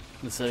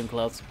 The certain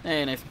clouds.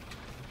 Hey, Nathan.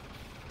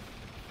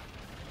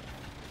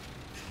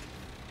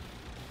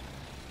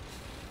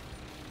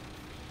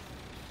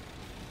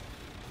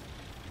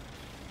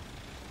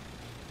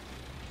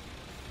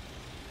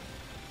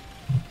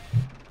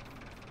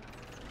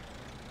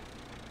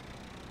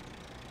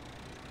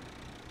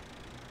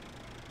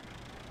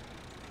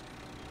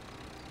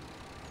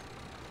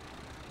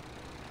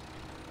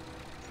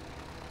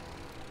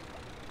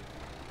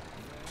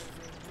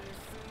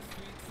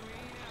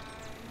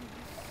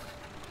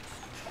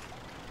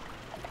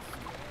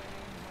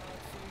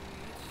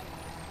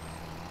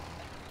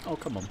 Oh,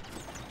 come on.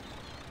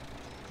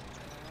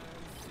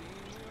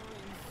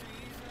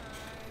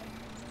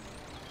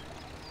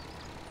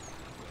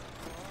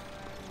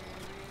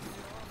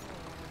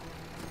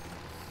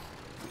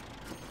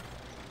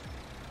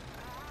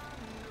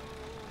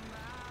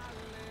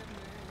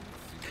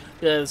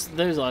 Yes,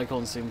 those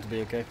icons seem to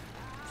be okay.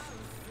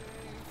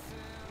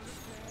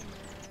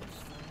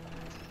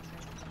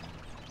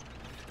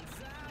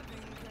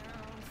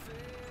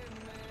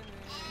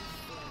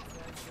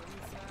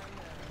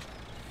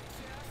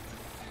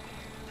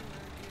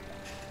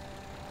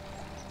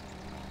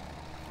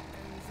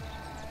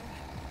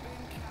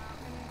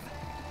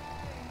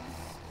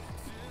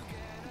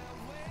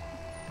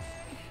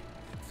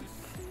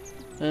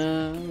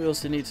 We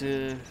also need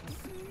to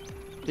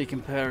be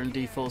comparing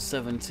default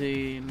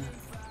 17.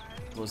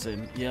 Was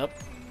in, yep.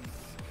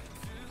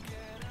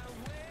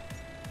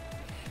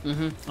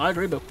 I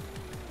agree, Bill.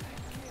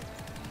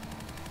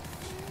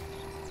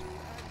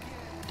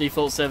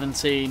 Default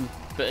 17,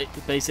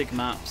 basic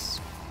maps.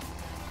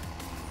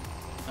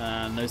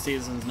 No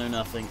seasons, no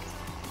nothing.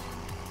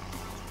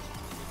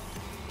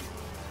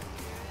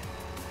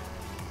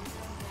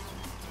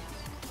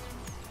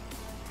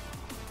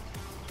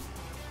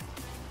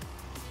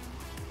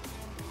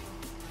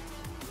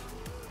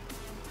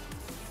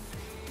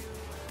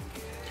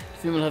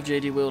 If you will have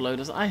JD wheel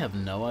loaders, I have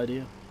no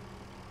idea.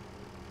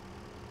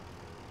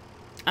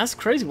 That's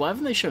crazy, why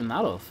haven't they shown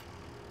that off?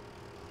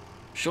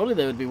 Surely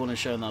they would be wanting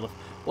to show that off.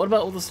 What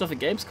about all the stuff at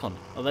Gamescom?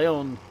 Are they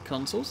on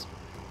consoles?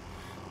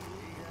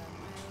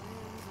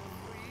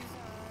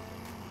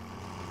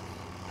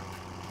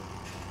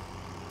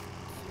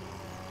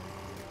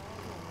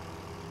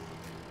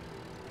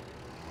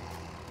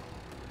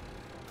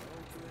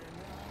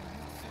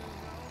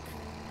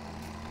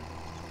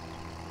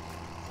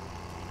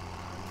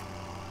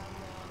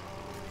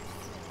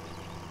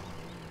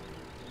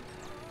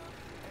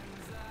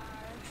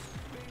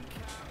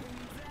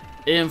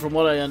 Ian, from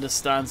what I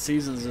understand,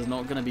 Seasons is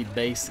not going to be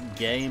base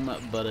game,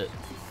 but it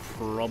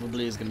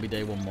probably is going to be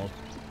day one mod.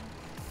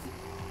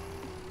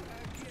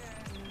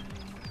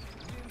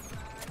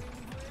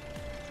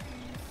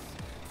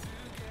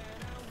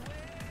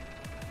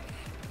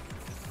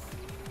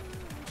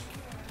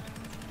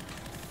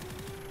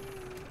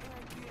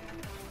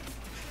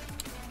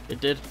 It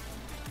did.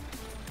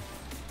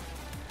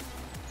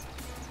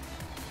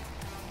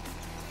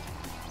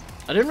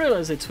 I didn't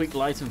realize they tweaked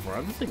lighting for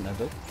everything though,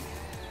 Bill.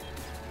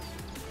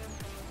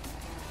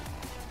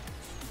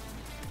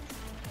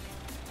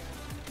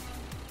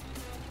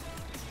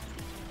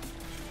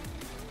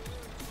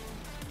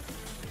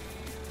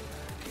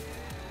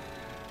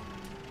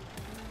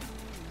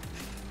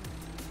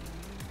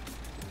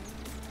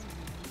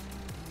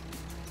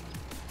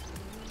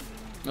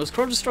 Was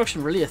crowd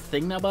destruction really a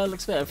thing now by the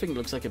looks of it? I think it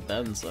looks like it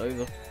bends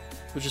over,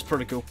 which is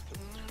pretty cool.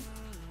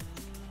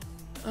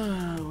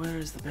 Where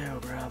is the barrel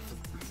graph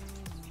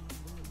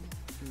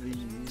for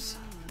these?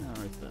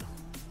 Oh, right there.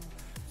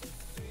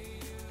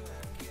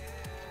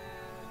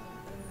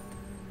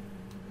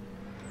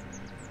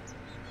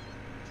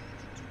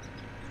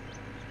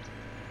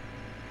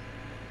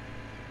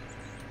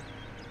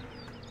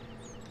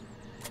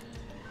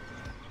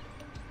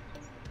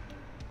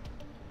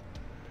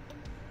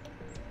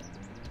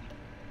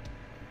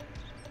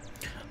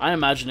 I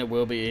imagine it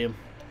will be, Ian.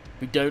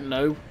 We don't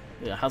know.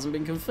 It hasn't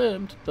been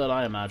confirmed, but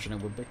I imagine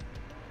it would be.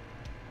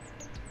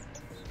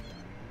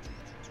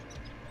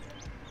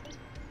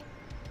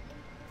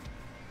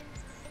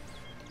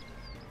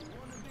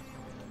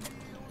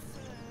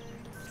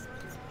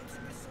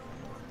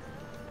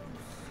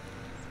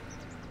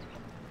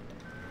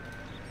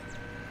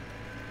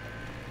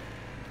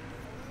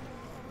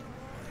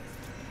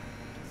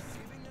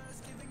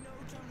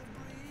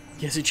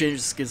 Yes, he changed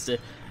the skid steer.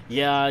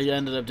 Yeah, I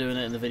ended up doing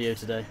it in the video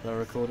today that I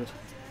recorded.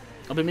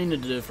 I've been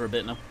meaning to do it for a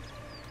bit now.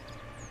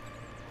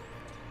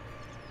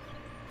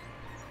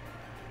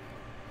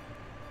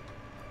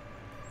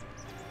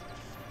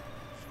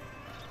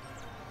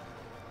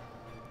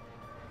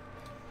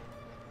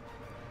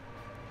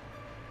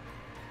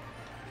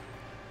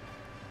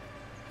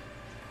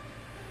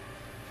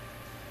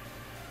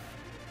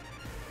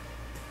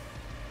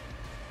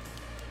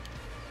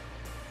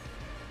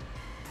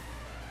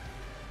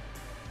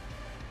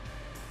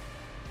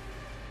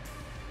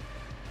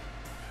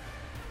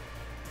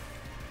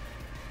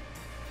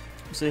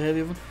 Say hey,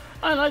 everyone.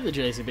 I like the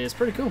JCB, it's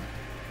pretty cool.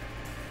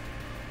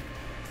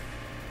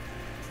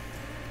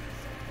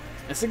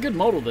 It's a good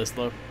model, this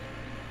though.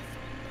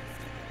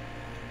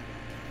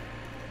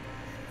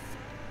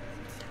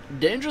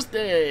 Dangerous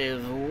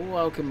Dave,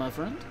 welcome my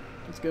friend.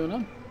 What's going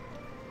on?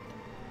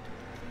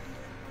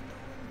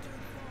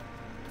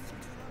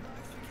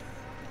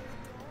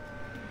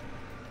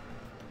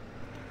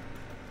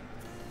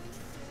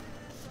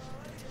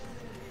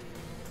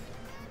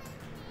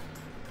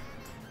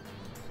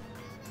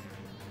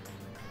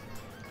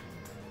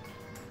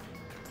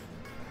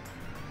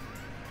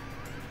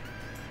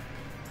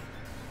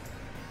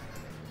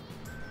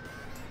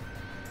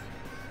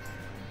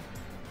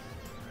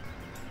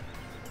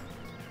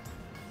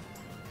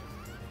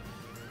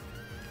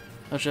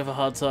 I should have a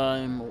hard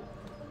time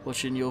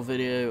watching your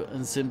video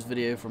and Sim's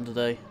video from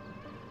today.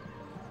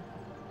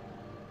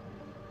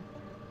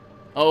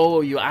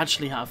 Oh, you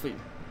actually have it.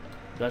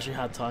 You actually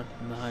had time.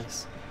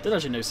 Nice. Didn't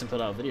actually know Sim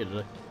put out a video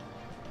today.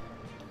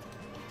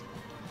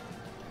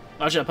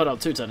 Actually, I put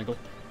out two technically.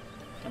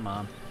 Come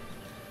on.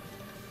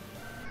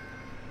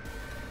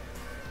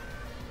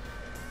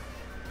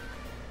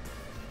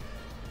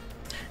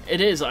 It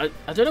is. I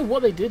don't know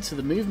what they did to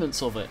the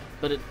movements of it,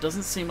 but it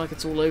doesn't seem like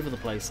it's all over the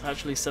place. I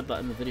actually said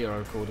that in the video I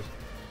recorded.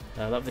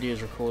 That video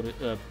is recorded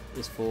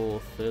is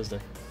for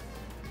Thursday.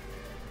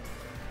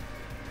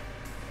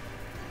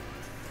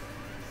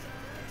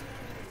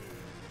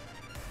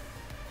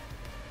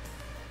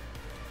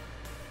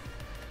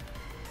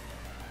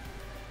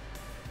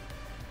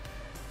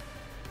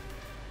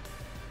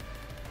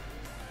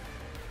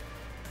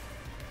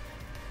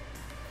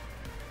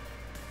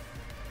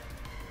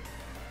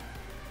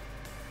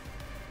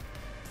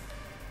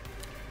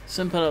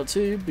 Simple out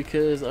 2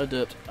 because I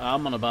dipped.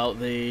 I'm on about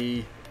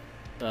the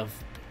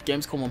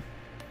Gamescom one.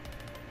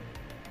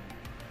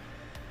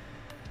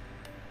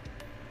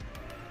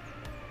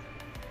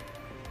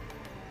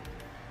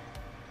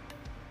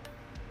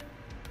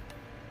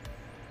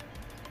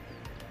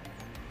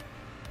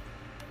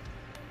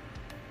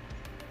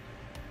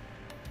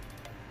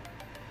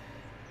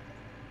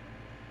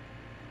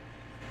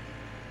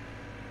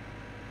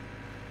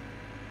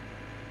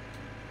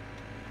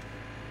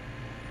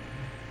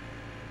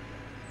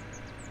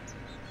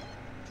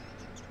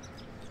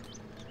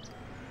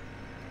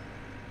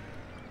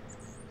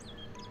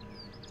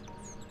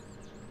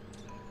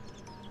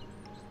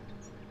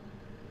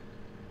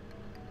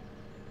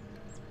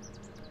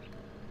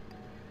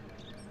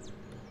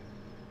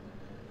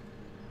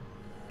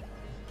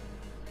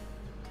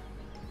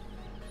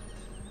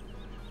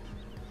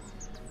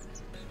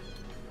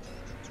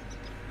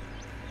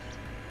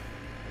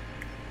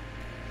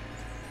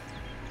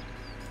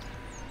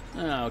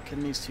 Oh,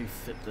 can these two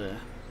fit there?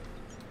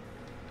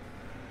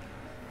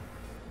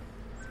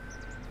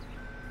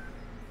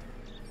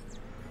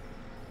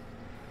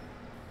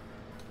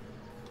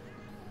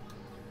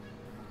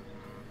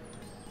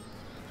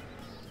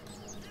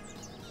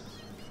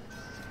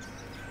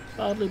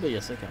 Badly, but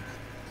yes, I can.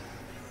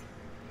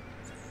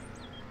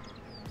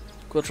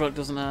 Quad truck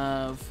doesn't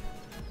have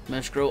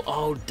mesh grill.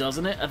 Oh,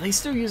 doesn't it? Are they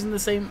still using the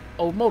same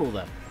old model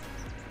then?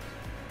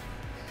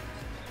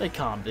 They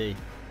can't be.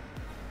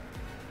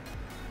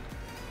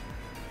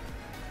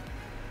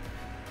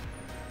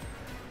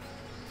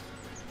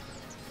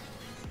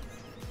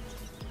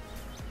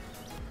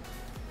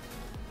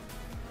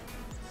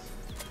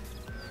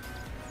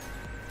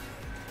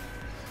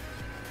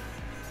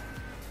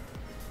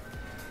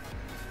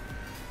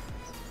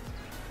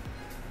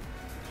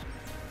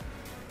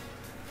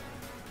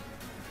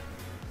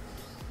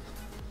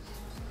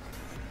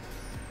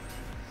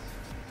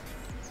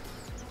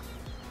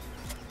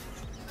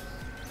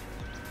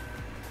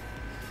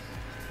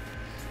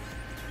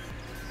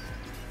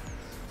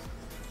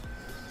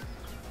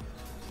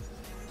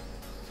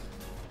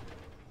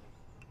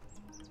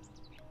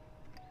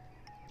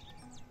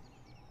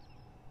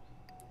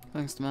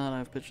 Thanks to Matt, I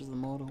have pictures of the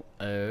model.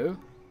 Oh.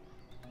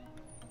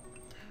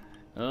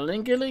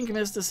 Linky link,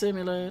 Mr.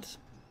 Simulate.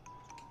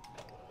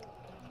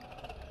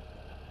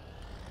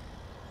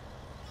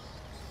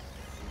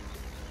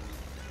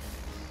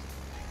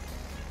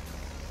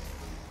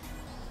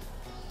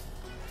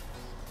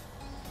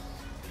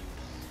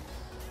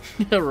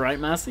 Right,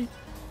 Massey?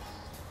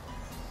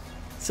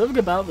 Something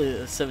about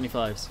the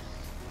 75s.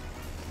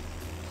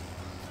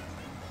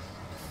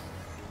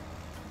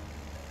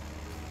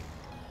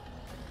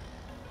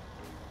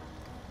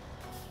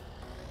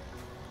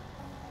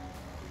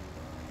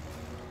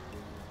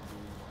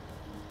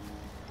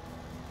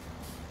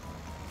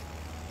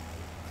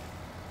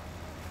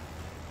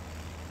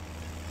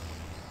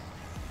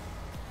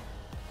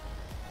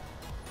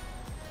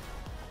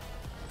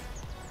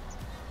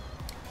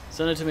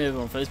 Send it to me over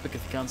on Facebook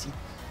if you can, son.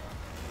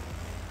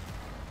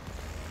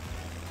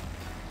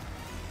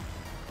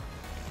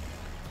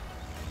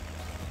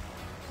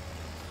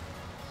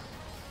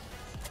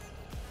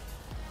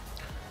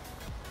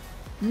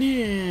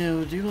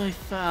 Now, do I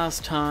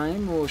fast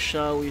time or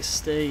shall we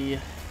stay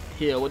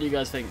here? What do you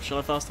guys think? Shall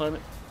I fast time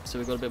it so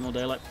we've got a bit more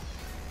daylight?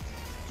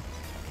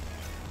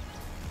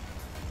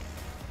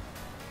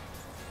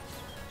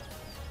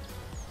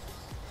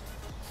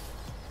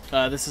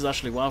 This is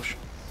actually Welsh.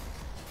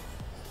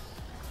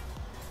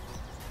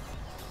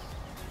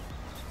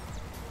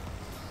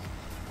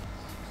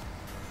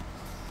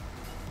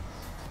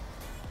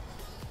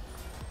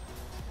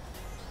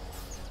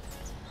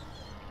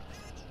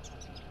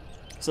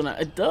 So now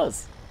it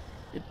does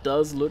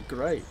look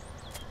great.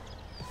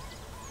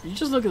 You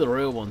just look at the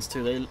real ones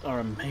too, they are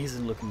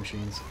amazing looking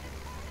machines.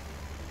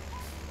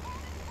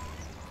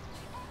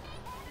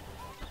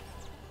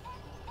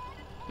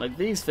 Like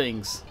these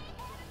things.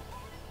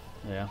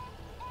 Yeah.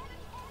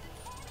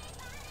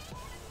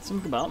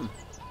 Something about them.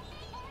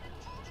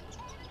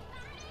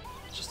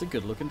 It's just a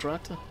good looking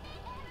tractor.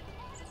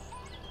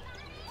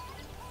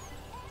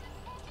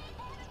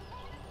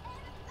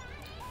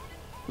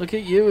 Look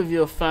at you with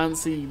your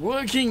fancy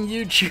working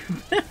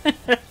YouTube.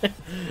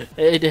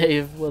 Hey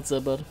Dave, what's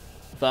up, bud?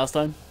 Fast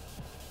time?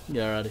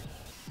 Yeah, alrighty.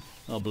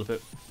 I'll blip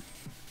it.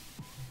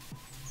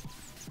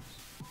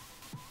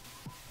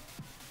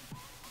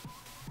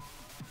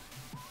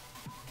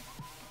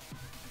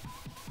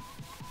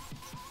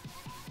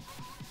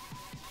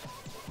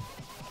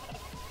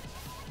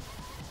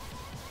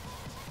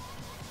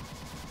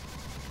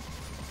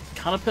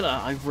 Caterpillar,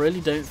 I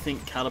really don't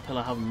think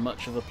Caterpillar have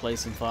much of a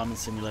place in Farming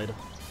Simulator.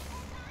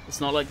 It's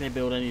not like they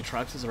build any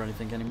tractors or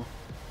anything anymore.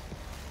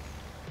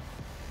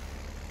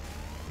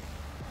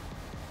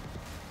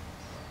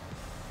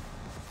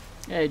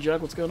 Hey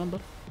Jug, what's going on,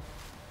 bud?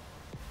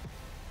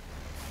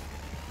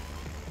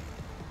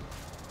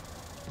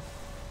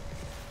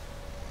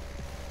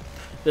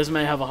 This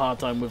may have a hard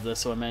time with this,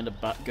 so I may end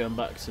up going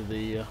back to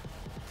the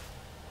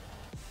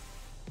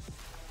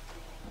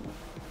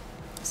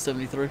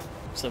 73,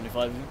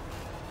 75 even.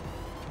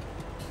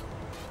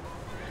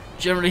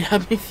 Generally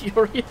had me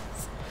furious.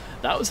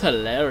 That was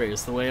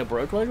hilarious, the way it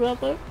broke like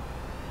that, though.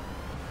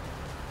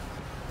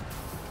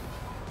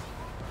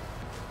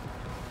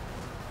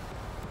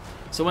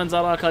 So when's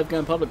that archive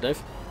going public,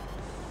 Dave?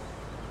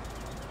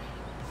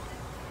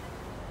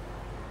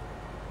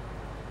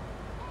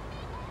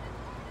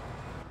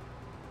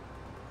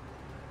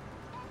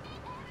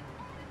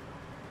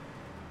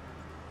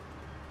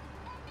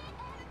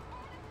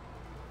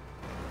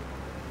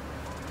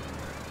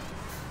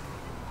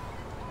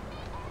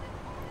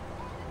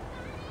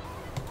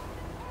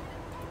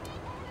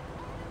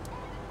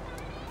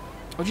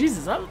 Oh jeez,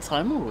 is that the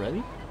time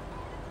already?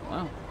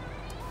 Wow.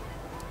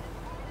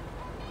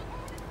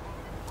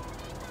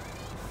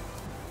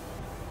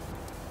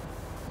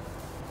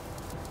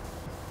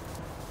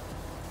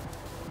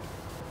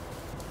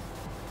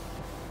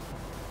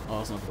 Oh,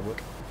 that's not gonna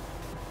work.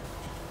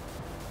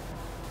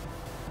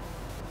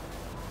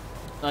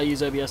 I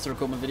use OBS to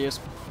record my videos.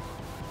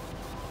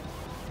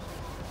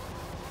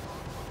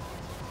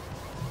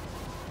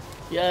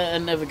 Yeah,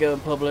 and never go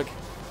in public.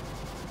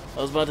 I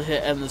was about to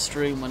hit end the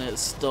stream when it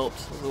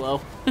stopped as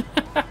well.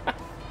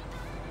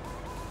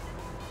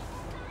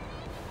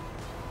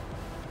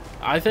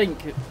 I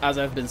think, as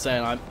I've been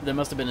saying, there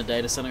must have been a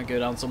data center go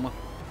down somewhere.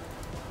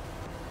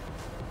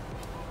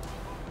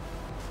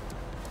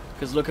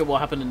 Because look at what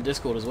happened in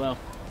Discord as well.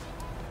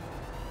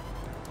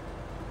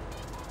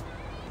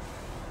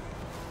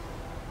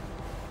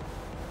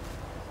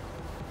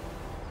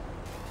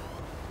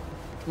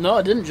 No,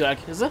 I didn't,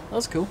 Jack. Is it?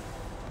 That's cool.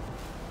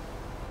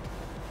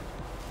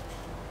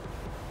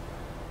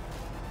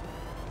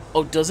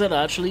 Oh, does it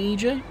actually,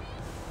 EJ?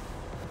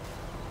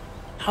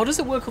 How does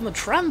it work on the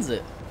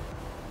transit?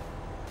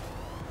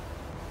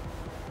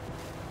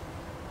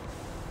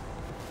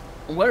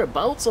 And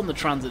whereabouts on the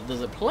transit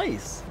does it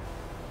place?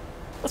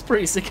 That's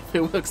pretty sick if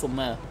it works on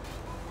there.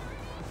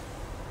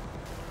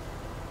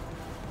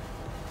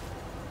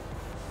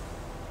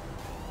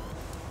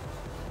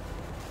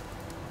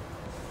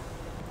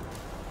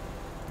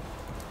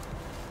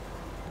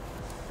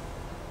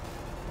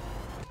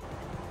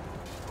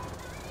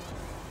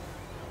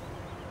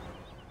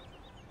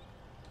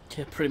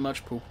 Yeah, pretty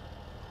much, Paul.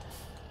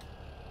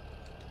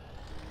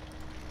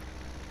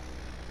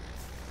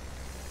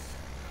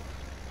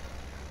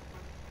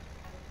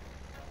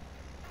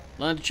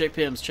 Line to check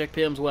PMs. Check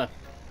PMs where?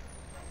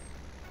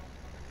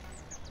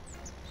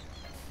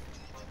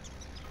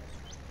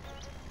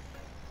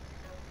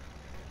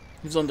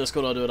 Who's on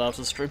Discord? I'll do it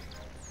after the stream.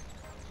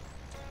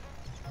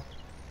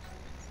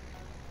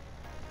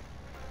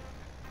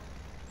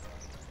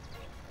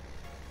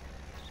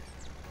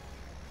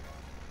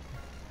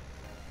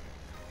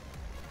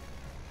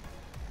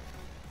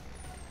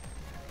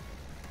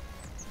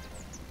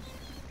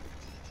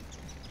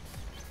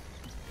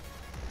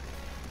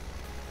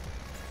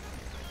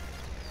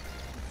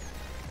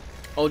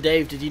 Oh,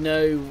 Dave, did you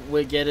know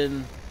we're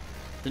getting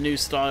the new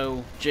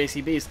style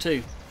JCBs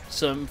too?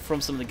 From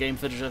some of the game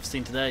footage I've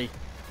seen today.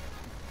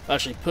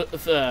 Actually, put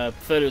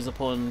photos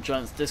upon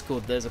Giant's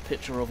Discord. There's a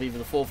picture of either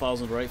the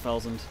 4000 or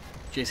 8000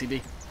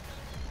 JCB.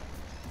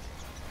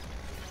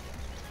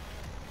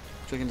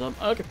 Chicken time.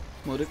 Okay,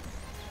 we'll do.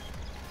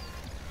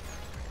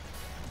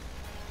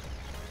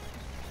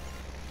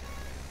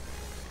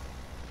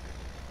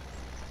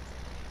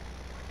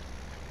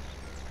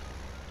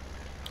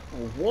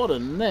 Oh, what a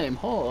name!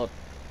 Hot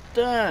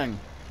dang,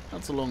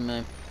 that's a long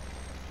name.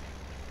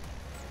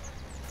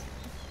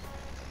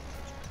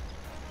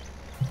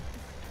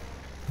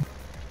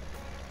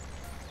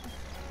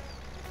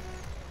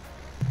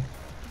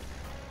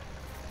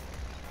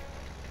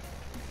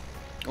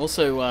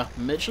 Also,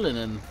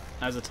 Michelin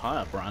as a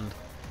tyre brand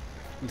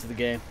into the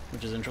game,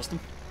 which is interesting.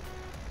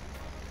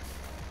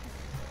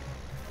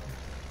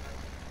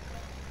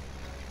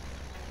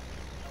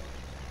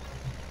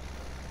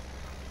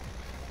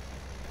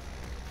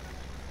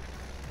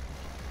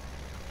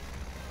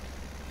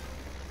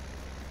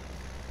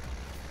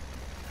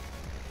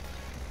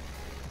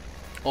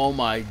 Oh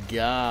my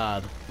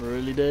god.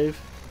 Really, Dave?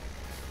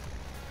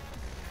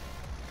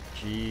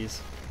 Jeez.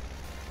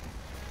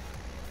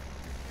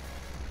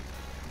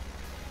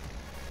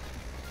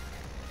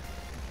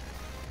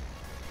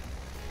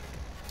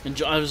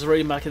 And I was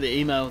reading back at the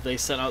email they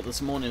sent out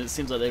this morning. It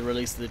seems like they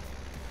released the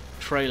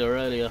trailer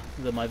earlier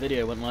than my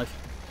video went live,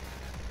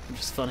 which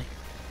is funny.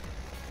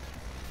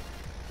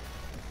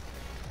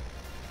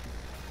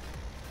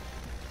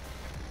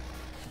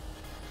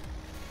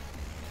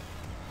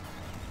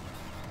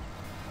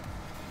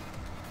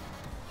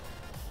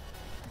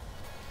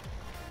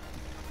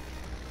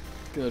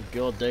 Good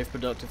God, Dave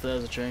Productive,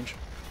 there's a change.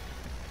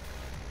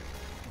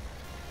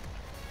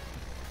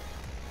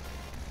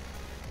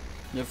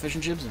 No fish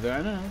and chips,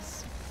 very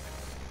nice.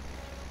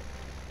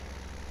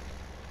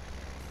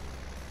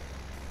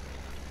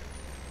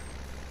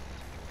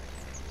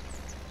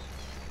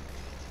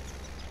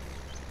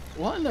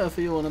 What on earth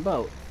are you on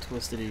about,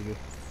 Twisted Eagle?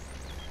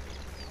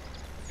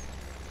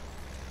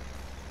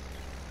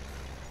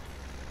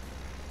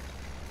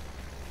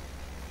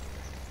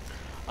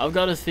 I've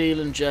got a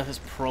feeling Jeff is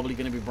probably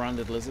going to be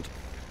branded Lizard.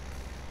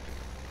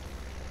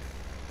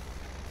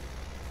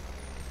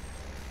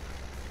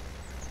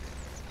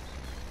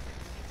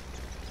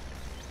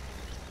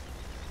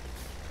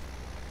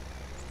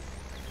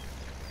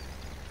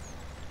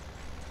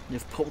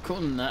 You've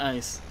popcorn,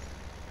 nice.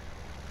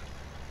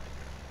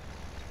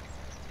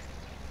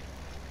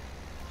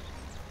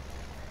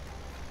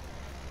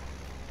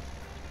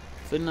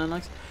 39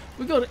 likes.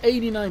 We got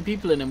 89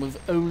 people in and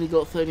we've only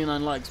got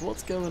 39 likes.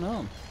 What's going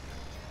on?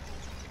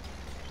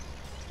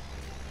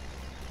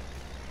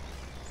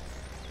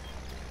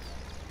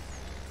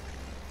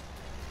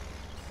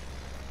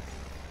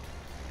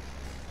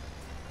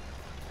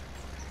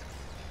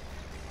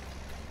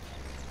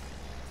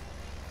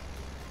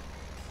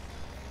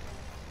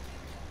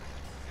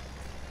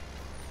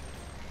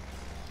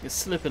 It's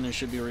slipping and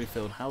should be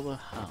refilled. How the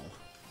hell?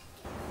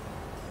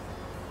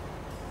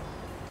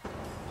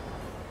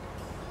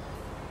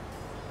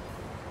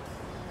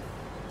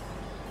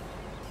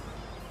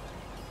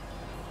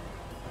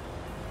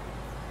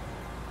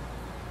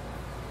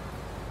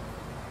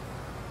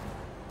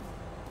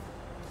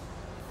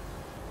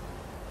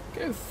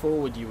 Go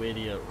forward, you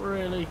idiot.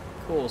 Really?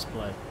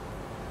 Courseplay.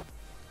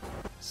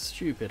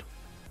 Stupid.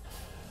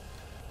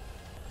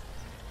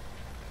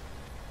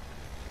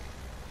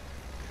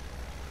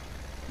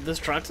 This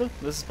tractor?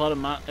 This is part of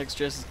Matt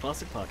XJS's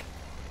classic pack.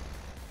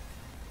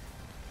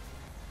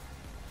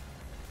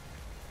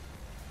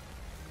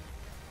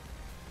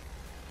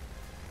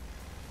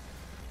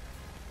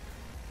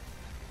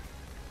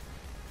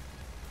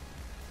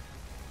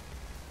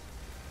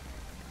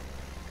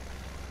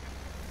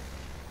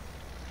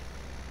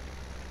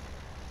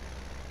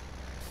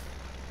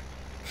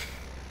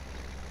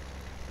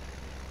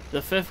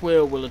 The fifth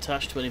wheel will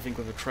attach to anything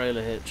with a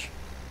trailer hitch.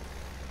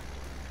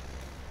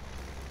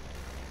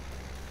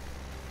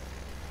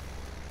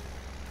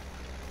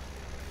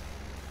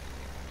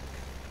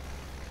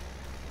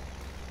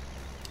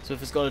 So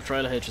if it's got a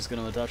trailer hitch, it's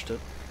going to attach to it.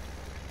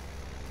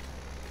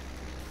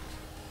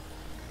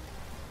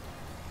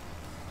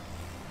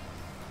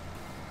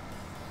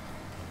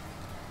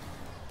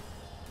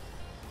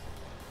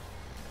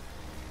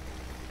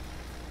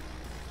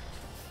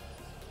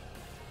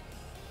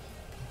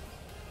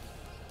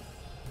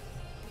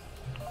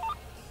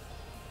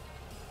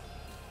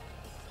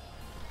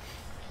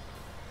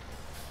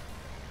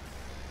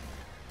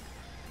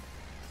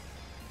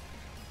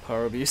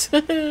 Power abuse.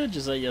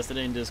 Just like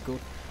yesterday in Discord.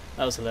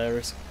 That was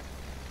hilarious.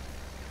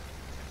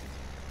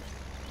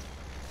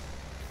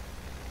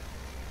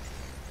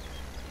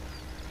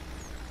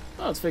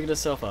 Oh, it's figured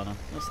itself out now.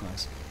 That's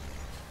nice.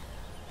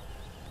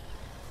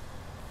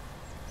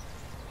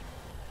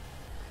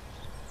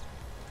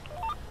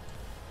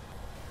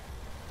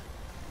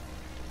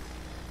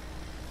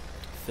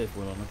 Fifth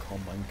wheel on a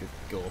combine, good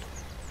god.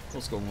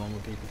 What's going wrong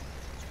with people?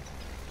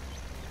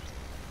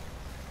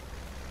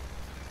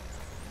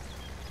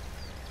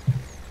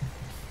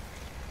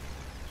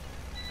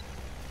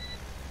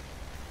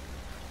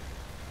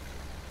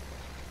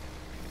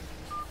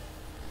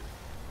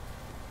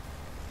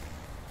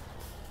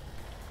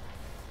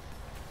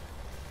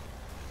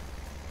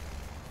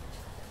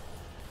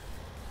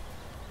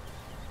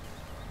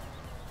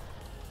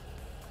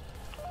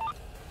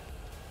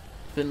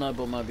 The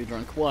Nightbot might be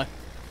drunk. Why?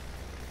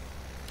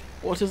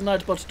 What is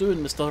Nightbot doing,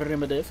 Mr.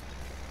 Rimadev?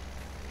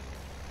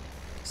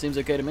 Seems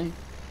okay to me.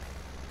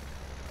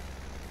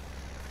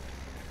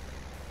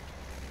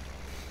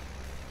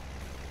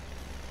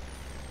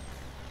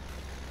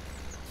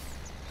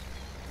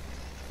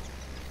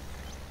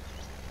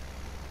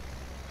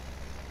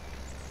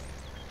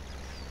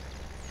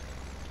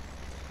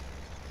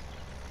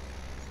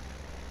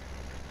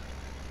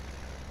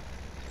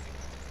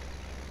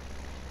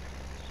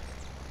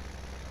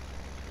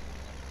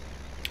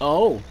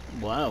 Oh,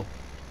 wow.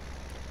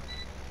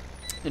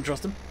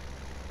 Interesting.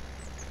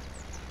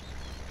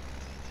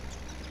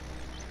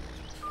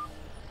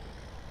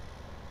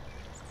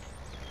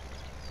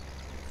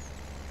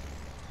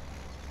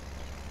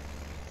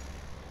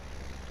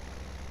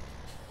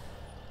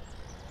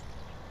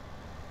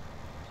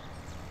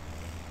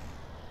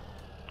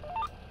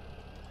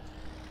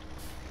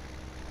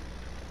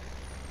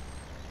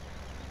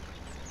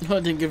 I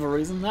didn't give a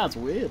reason. That's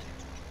weird.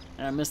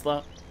 I missed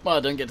that. Well, I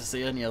don't get to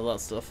see any of that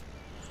stuff.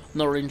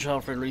 Not reading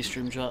chat for a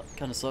restream chat.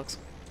 Kinda sucks.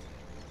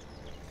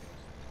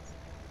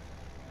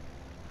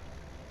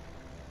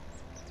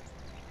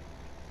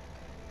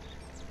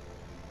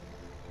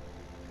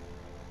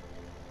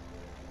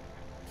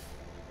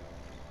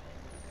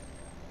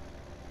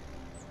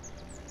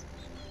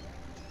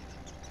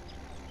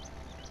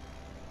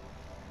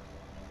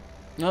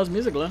 How's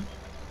music, Glenn?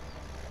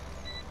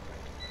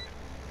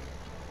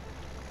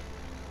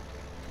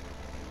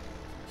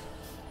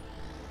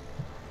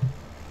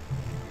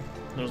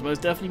 There's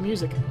most definitely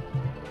music.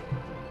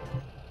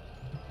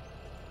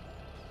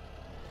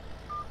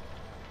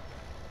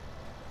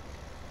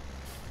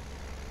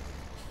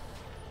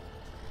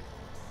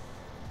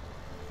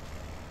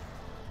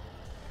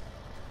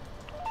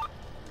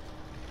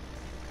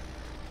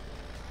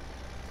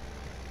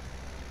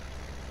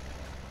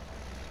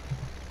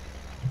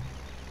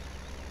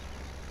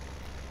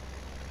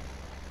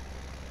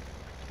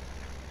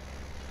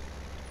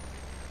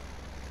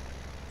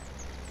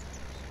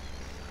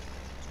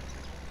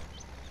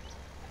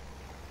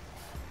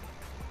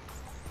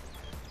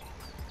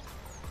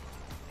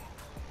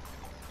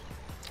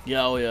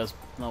 Yeah, oh yes,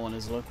 that one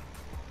is low.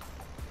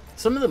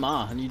 Some of them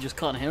are, and you just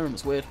can't hear them,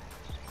 it's weird.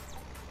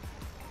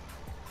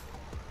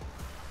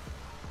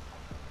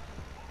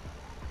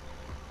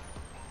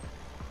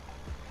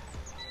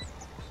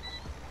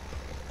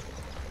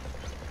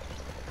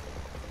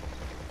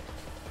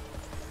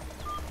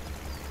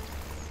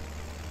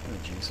 Oh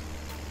jeez.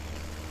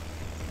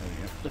 There we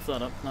go. Lift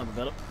that up, that'll be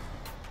better.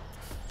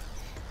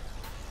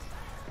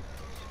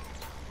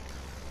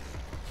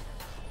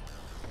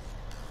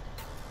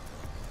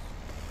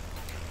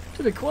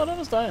 To be quite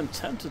honest, I am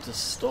tempted to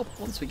stop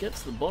once we get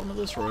to the bottom of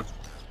this road.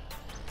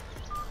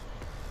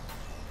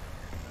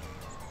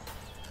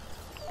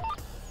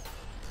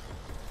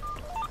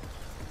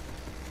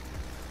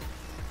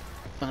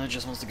 And it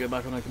just wants to go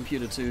back on her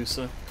computer too,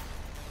 so...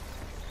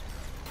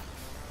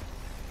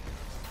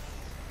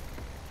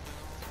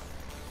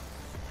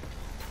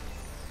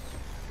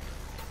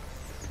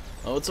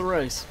 Oh, it's a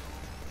race.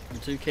 In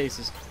 2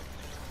 cases.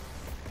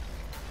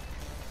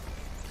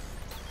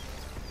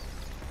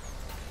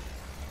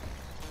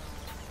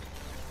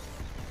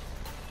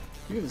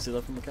 You can see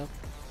that from the cab.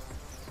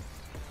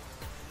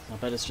 I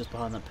bet it's just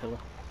behind that pillar.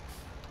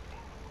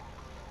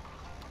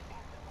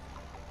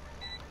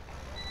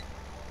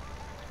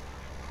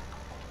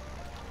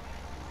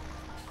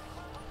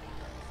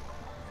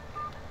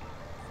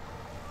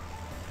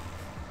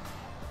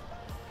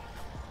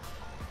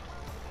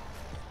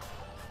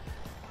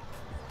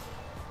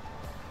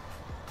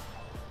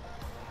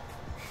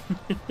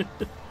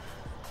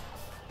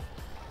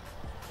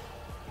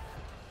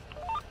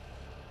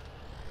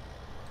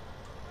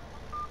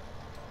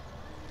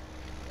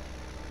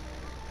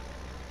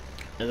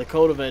 Yeah, the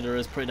cultivator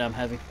is pretty damn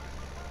heavy.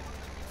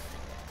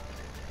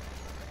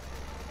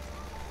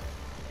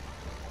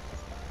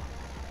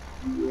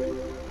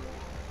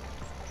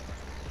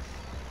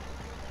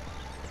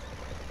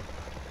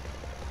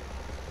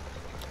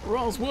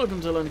 Ross,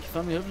 welcome to Lenny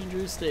Family. Hope you enjoy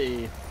your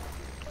stay.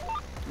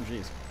 Oh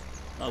jeez,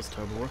 that was a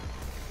terrible work.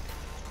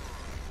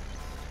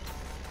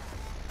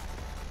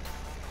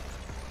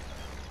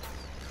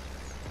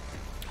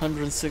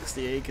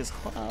 $160 acres.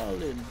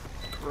 Holy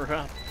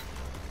crap!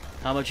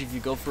 How much have you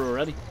go for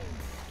already?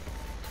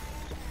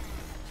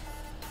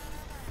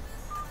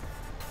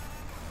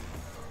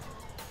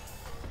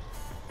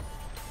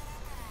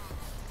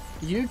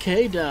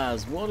 UK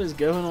Daz, what is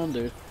going on,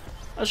 dude?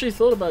 I actually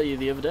thought about you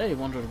the other day,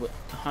 wondered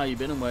how you've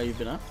been and where you've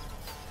been at.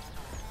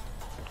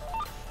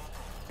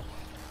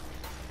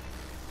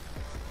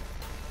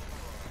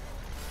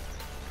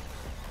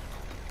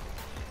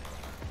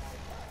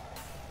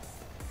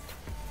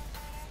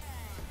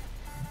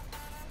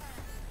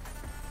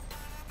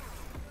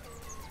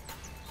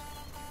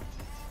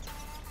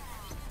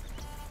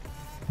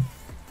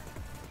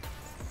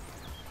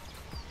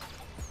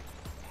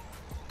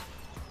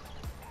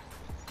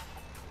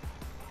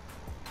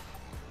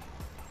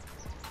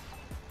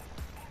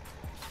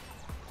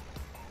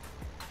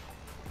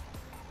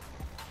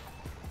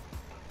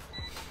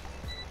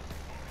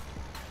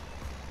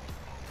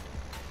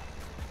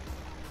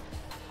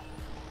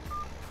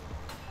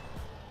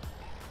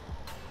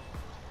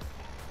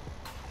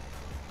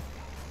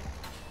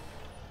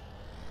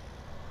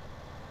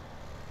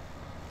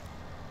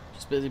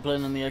 Just busy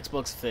playing on the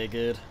Xbox,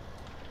 figured.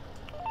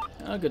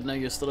 Oh, good, now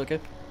you're still okay.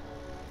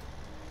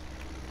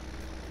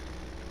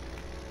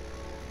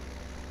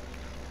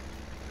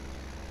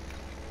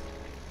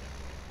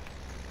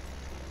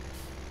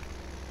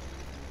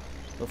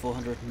 Go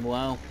 400,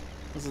 wow,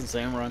 that's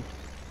insane, Ryan.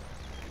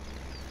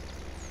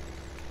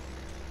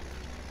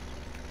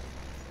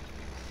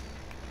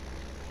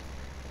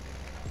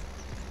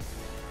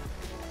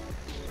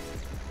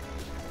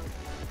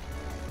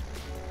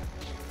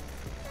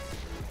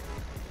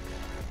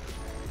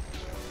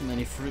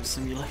 Mini fruit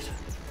simulator.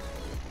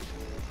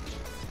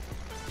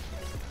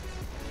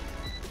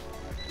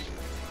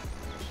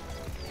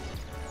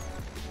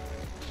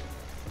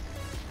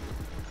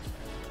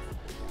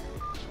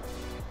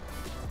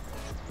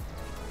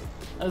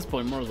 At this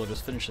point, might as well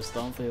just finish this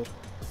downfield.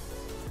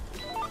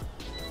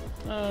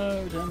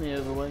 Oh, down the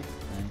other way.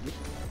 Thank you.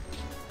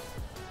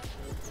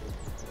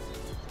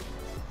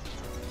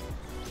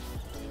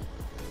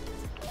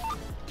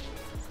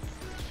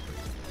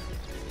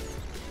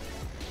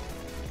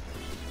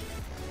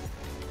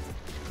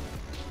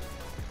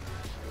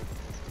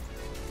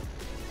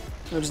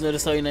 I just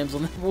noticed how your name's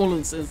on the wall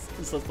instead of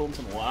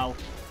Thornton. Wow.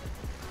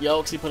 Yeah,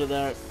 Oxy put it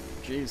there.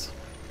 Jeez.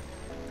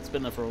 It's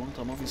been there for a long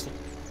time, obviously.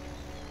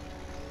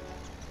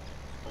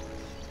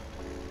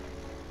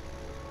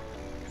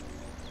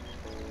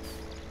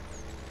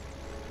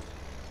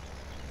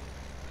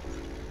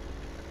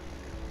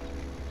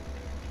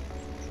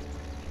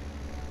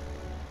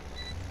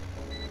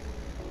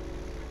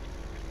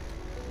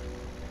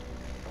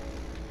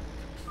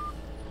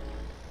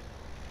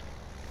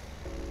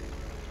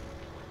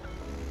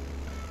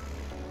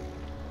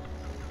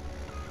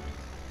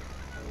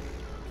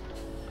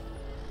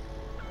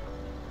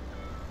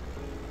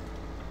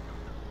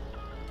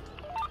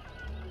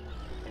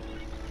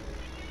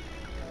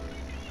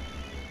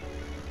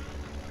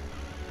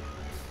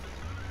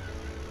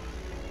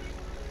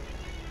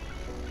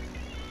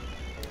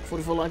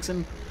 44 likes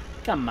in.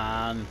 Come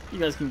on, you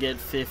guys can get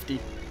 50.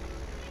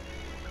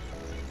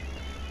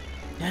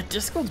 Yeah,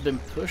 Discord's been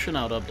pushing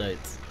out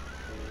updates.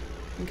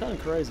 Been kind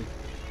of crazy.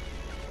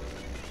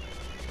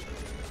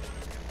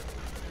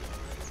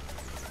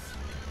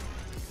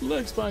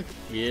 Leg spike.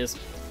 Yes.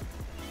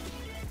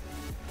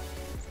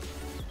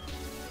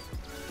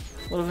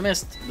 What have I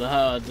missed?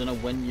 I don't know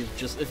when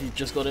if you've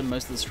just got in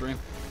most of the stream.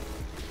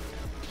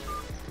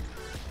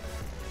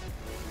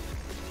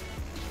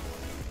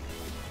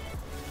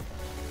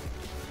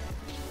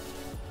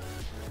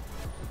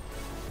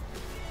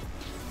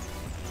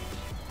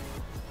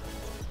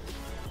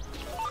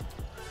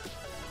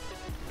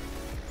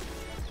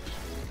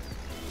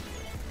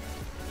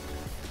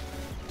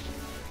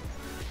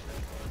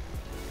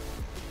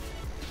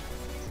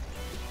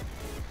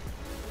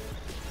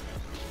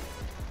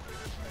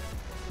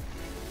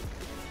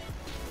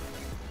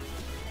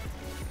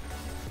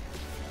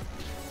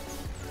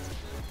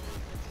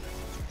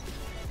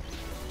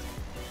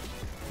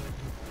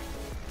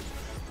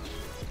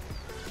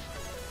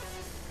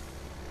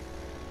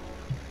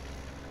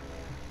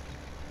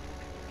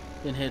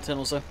 Been here 10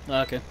 or so.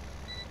 Ah, okay.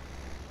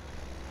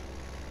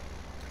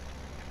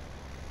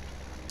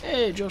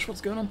 Hey Josh,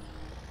 what's going on?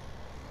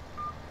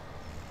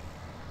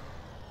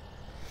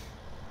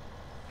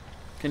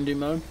 Can you do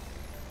mow?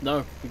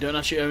 No, we don't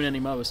actually own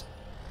any mowers.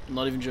 I'm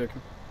not even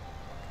joking.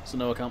 So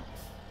no, I can't.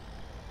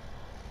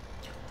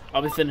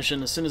 I'll be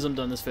finishing as soon as I'm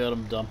done this field.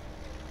 I'm done.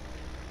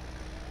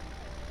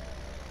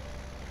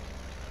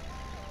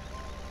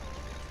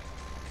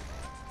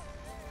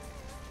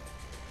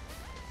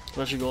 I've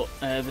actually got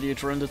a video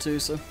to render too,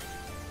 so.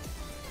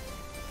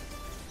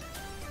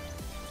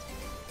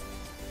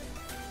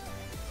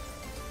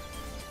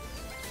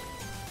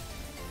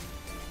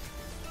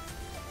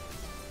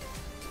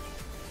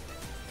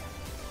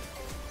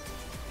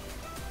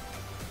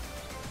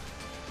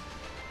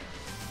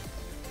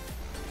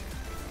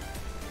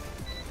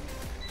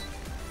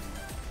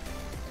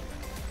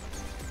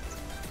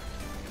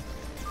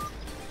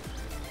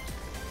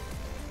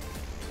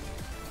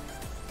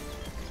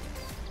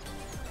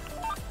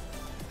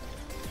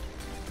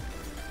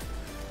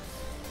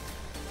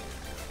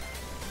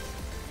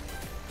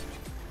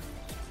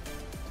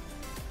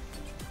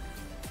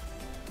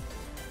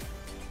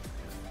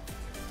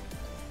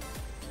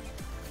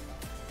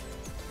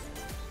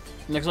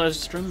 Next live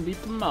stream will be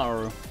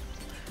tomorrow.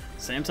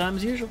 Same time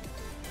as usual.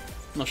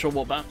 Not sure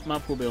what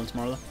map will be on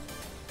tomorrow though.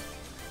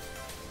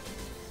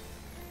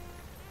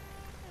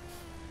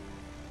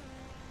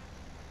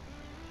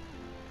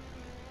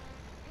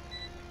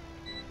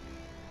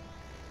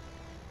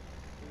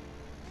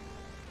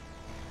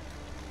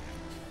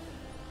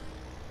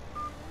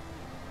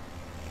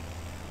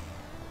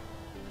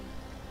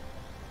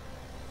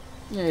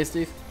 Yeah,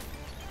 Steve.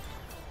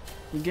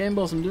 Game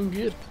boss, I'm doing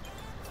good.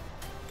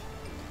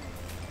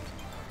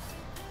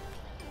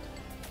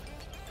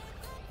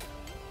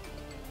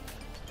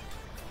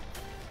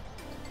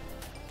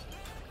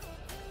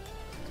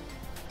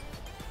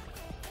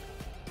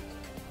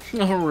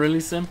 Oh really,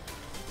 Sim?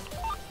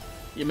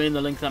 You mean the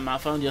link that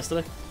Matt found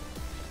yesterday?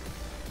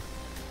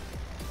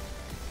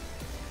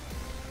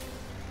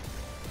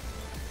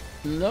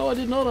 No, I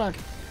did not, Ag.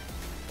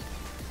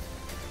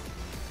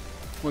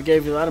 What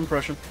gave you that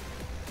impression?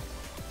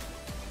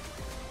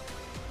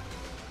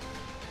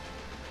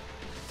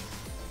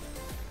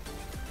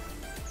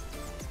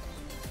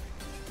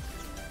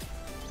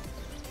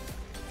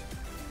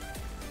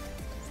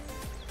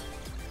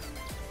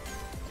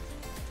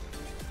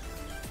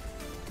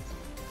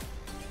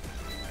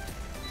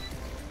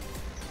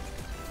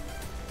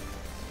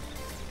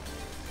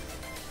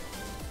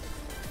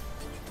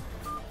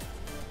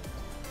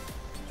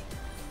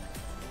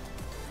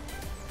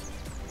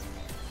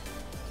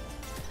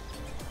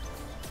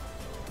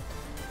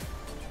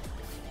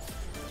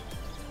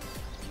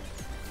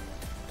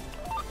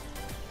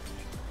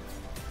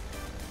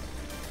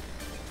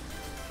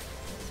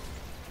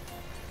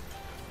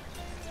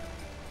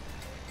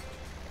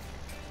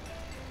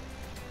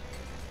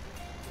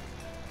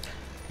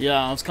 Yeah,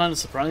 I was kind of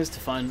surprised to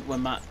find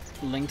when Matt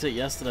linked it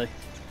yesterday.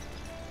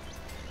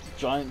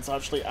 Giants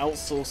actually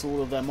outsource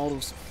all of their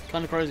models.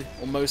 Kind of crazy.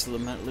 Or most of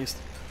them, at least.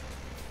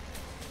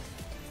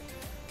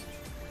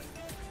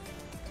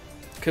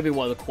 Could be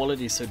why the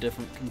quality is so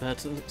different compared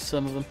to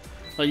some of them.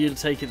 Like, you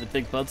take it the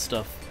Big Bud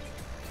stuff.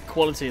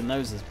 Quality in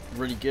those is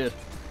really good.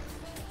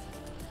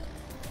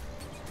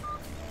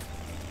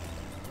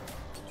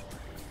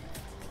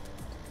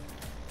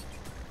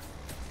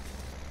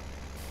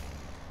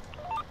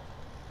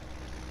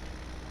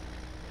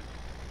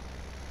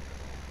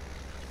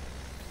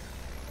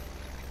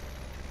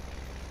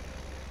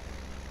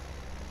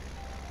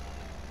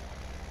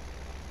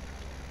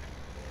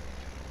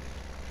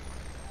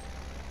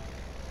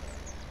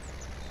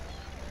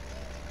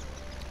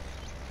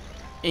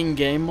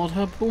 In-game mod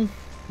hub pool?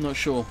 Not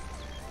sure.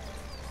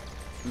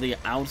 The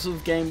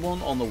out-of-game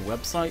one on the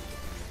website?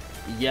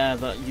 Yeah,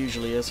 that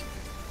usually is.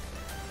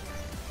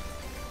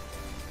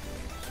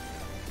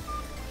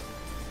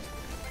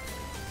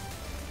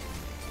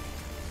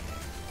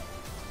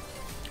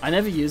 I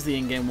never use the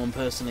in-game one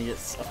personally.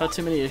 I've had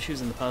too many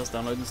issues in the past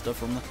downloading stuff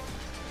from there.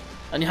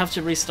 And you have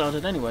to restart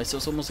it anyway, so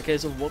it's almost a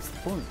case of what's the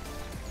point?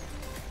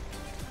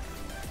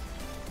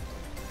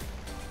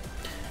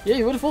 Yeah,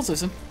 you would have thought so,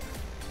 Sim.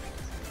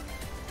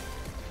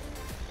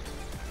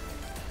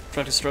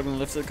 Tractor struggling to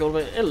lift the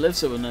cultivator. It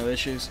lifts it with no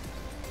issues.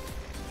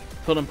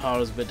 Pulling power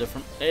is a bit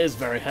different. It is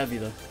very heavy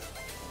though.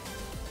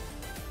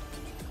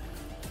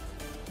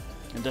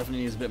 It definitely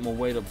needs a bit more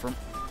weight up front.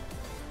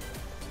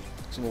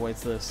 So what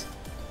weight's this?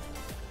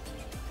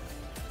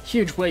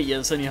 Huge weight, yeah,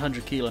 it's only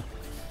 100 kilo.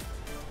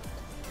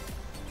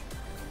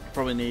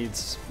 Probably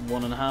needs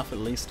 1.5 at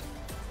least.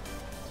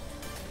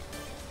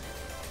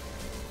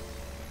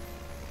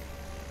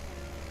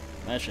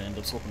 I actually end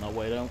up swapping that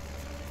weight out.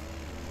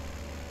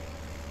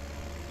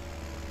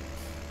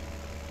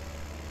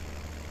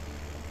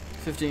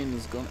 $15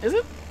 is gone. Is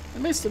it?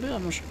 It may still be,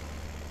 I'm not sure.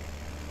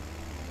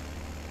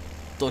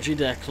 Dodgy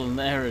Declan,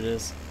 there it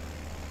is.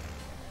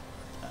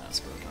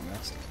 Screw it, I'm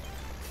rest.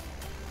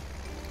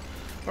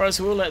 Alright,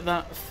 so we'll let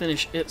that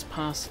finish its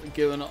pass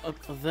going up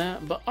there,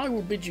 but I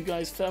will bid you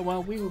guys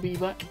farewell. We will be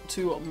back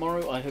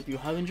tomorrow. I hope you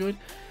have enjoyed.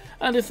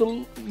 And if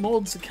the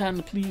mods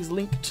can please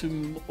link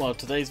to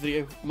today's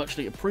video,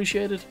 muchly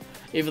appreciated.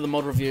 Either the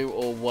mod review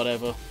or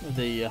whatever,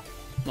 the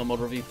not mod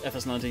review,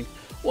 FS19,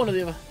 one or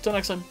the other. Till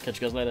next time, catch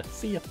you guys later.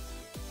 See ya.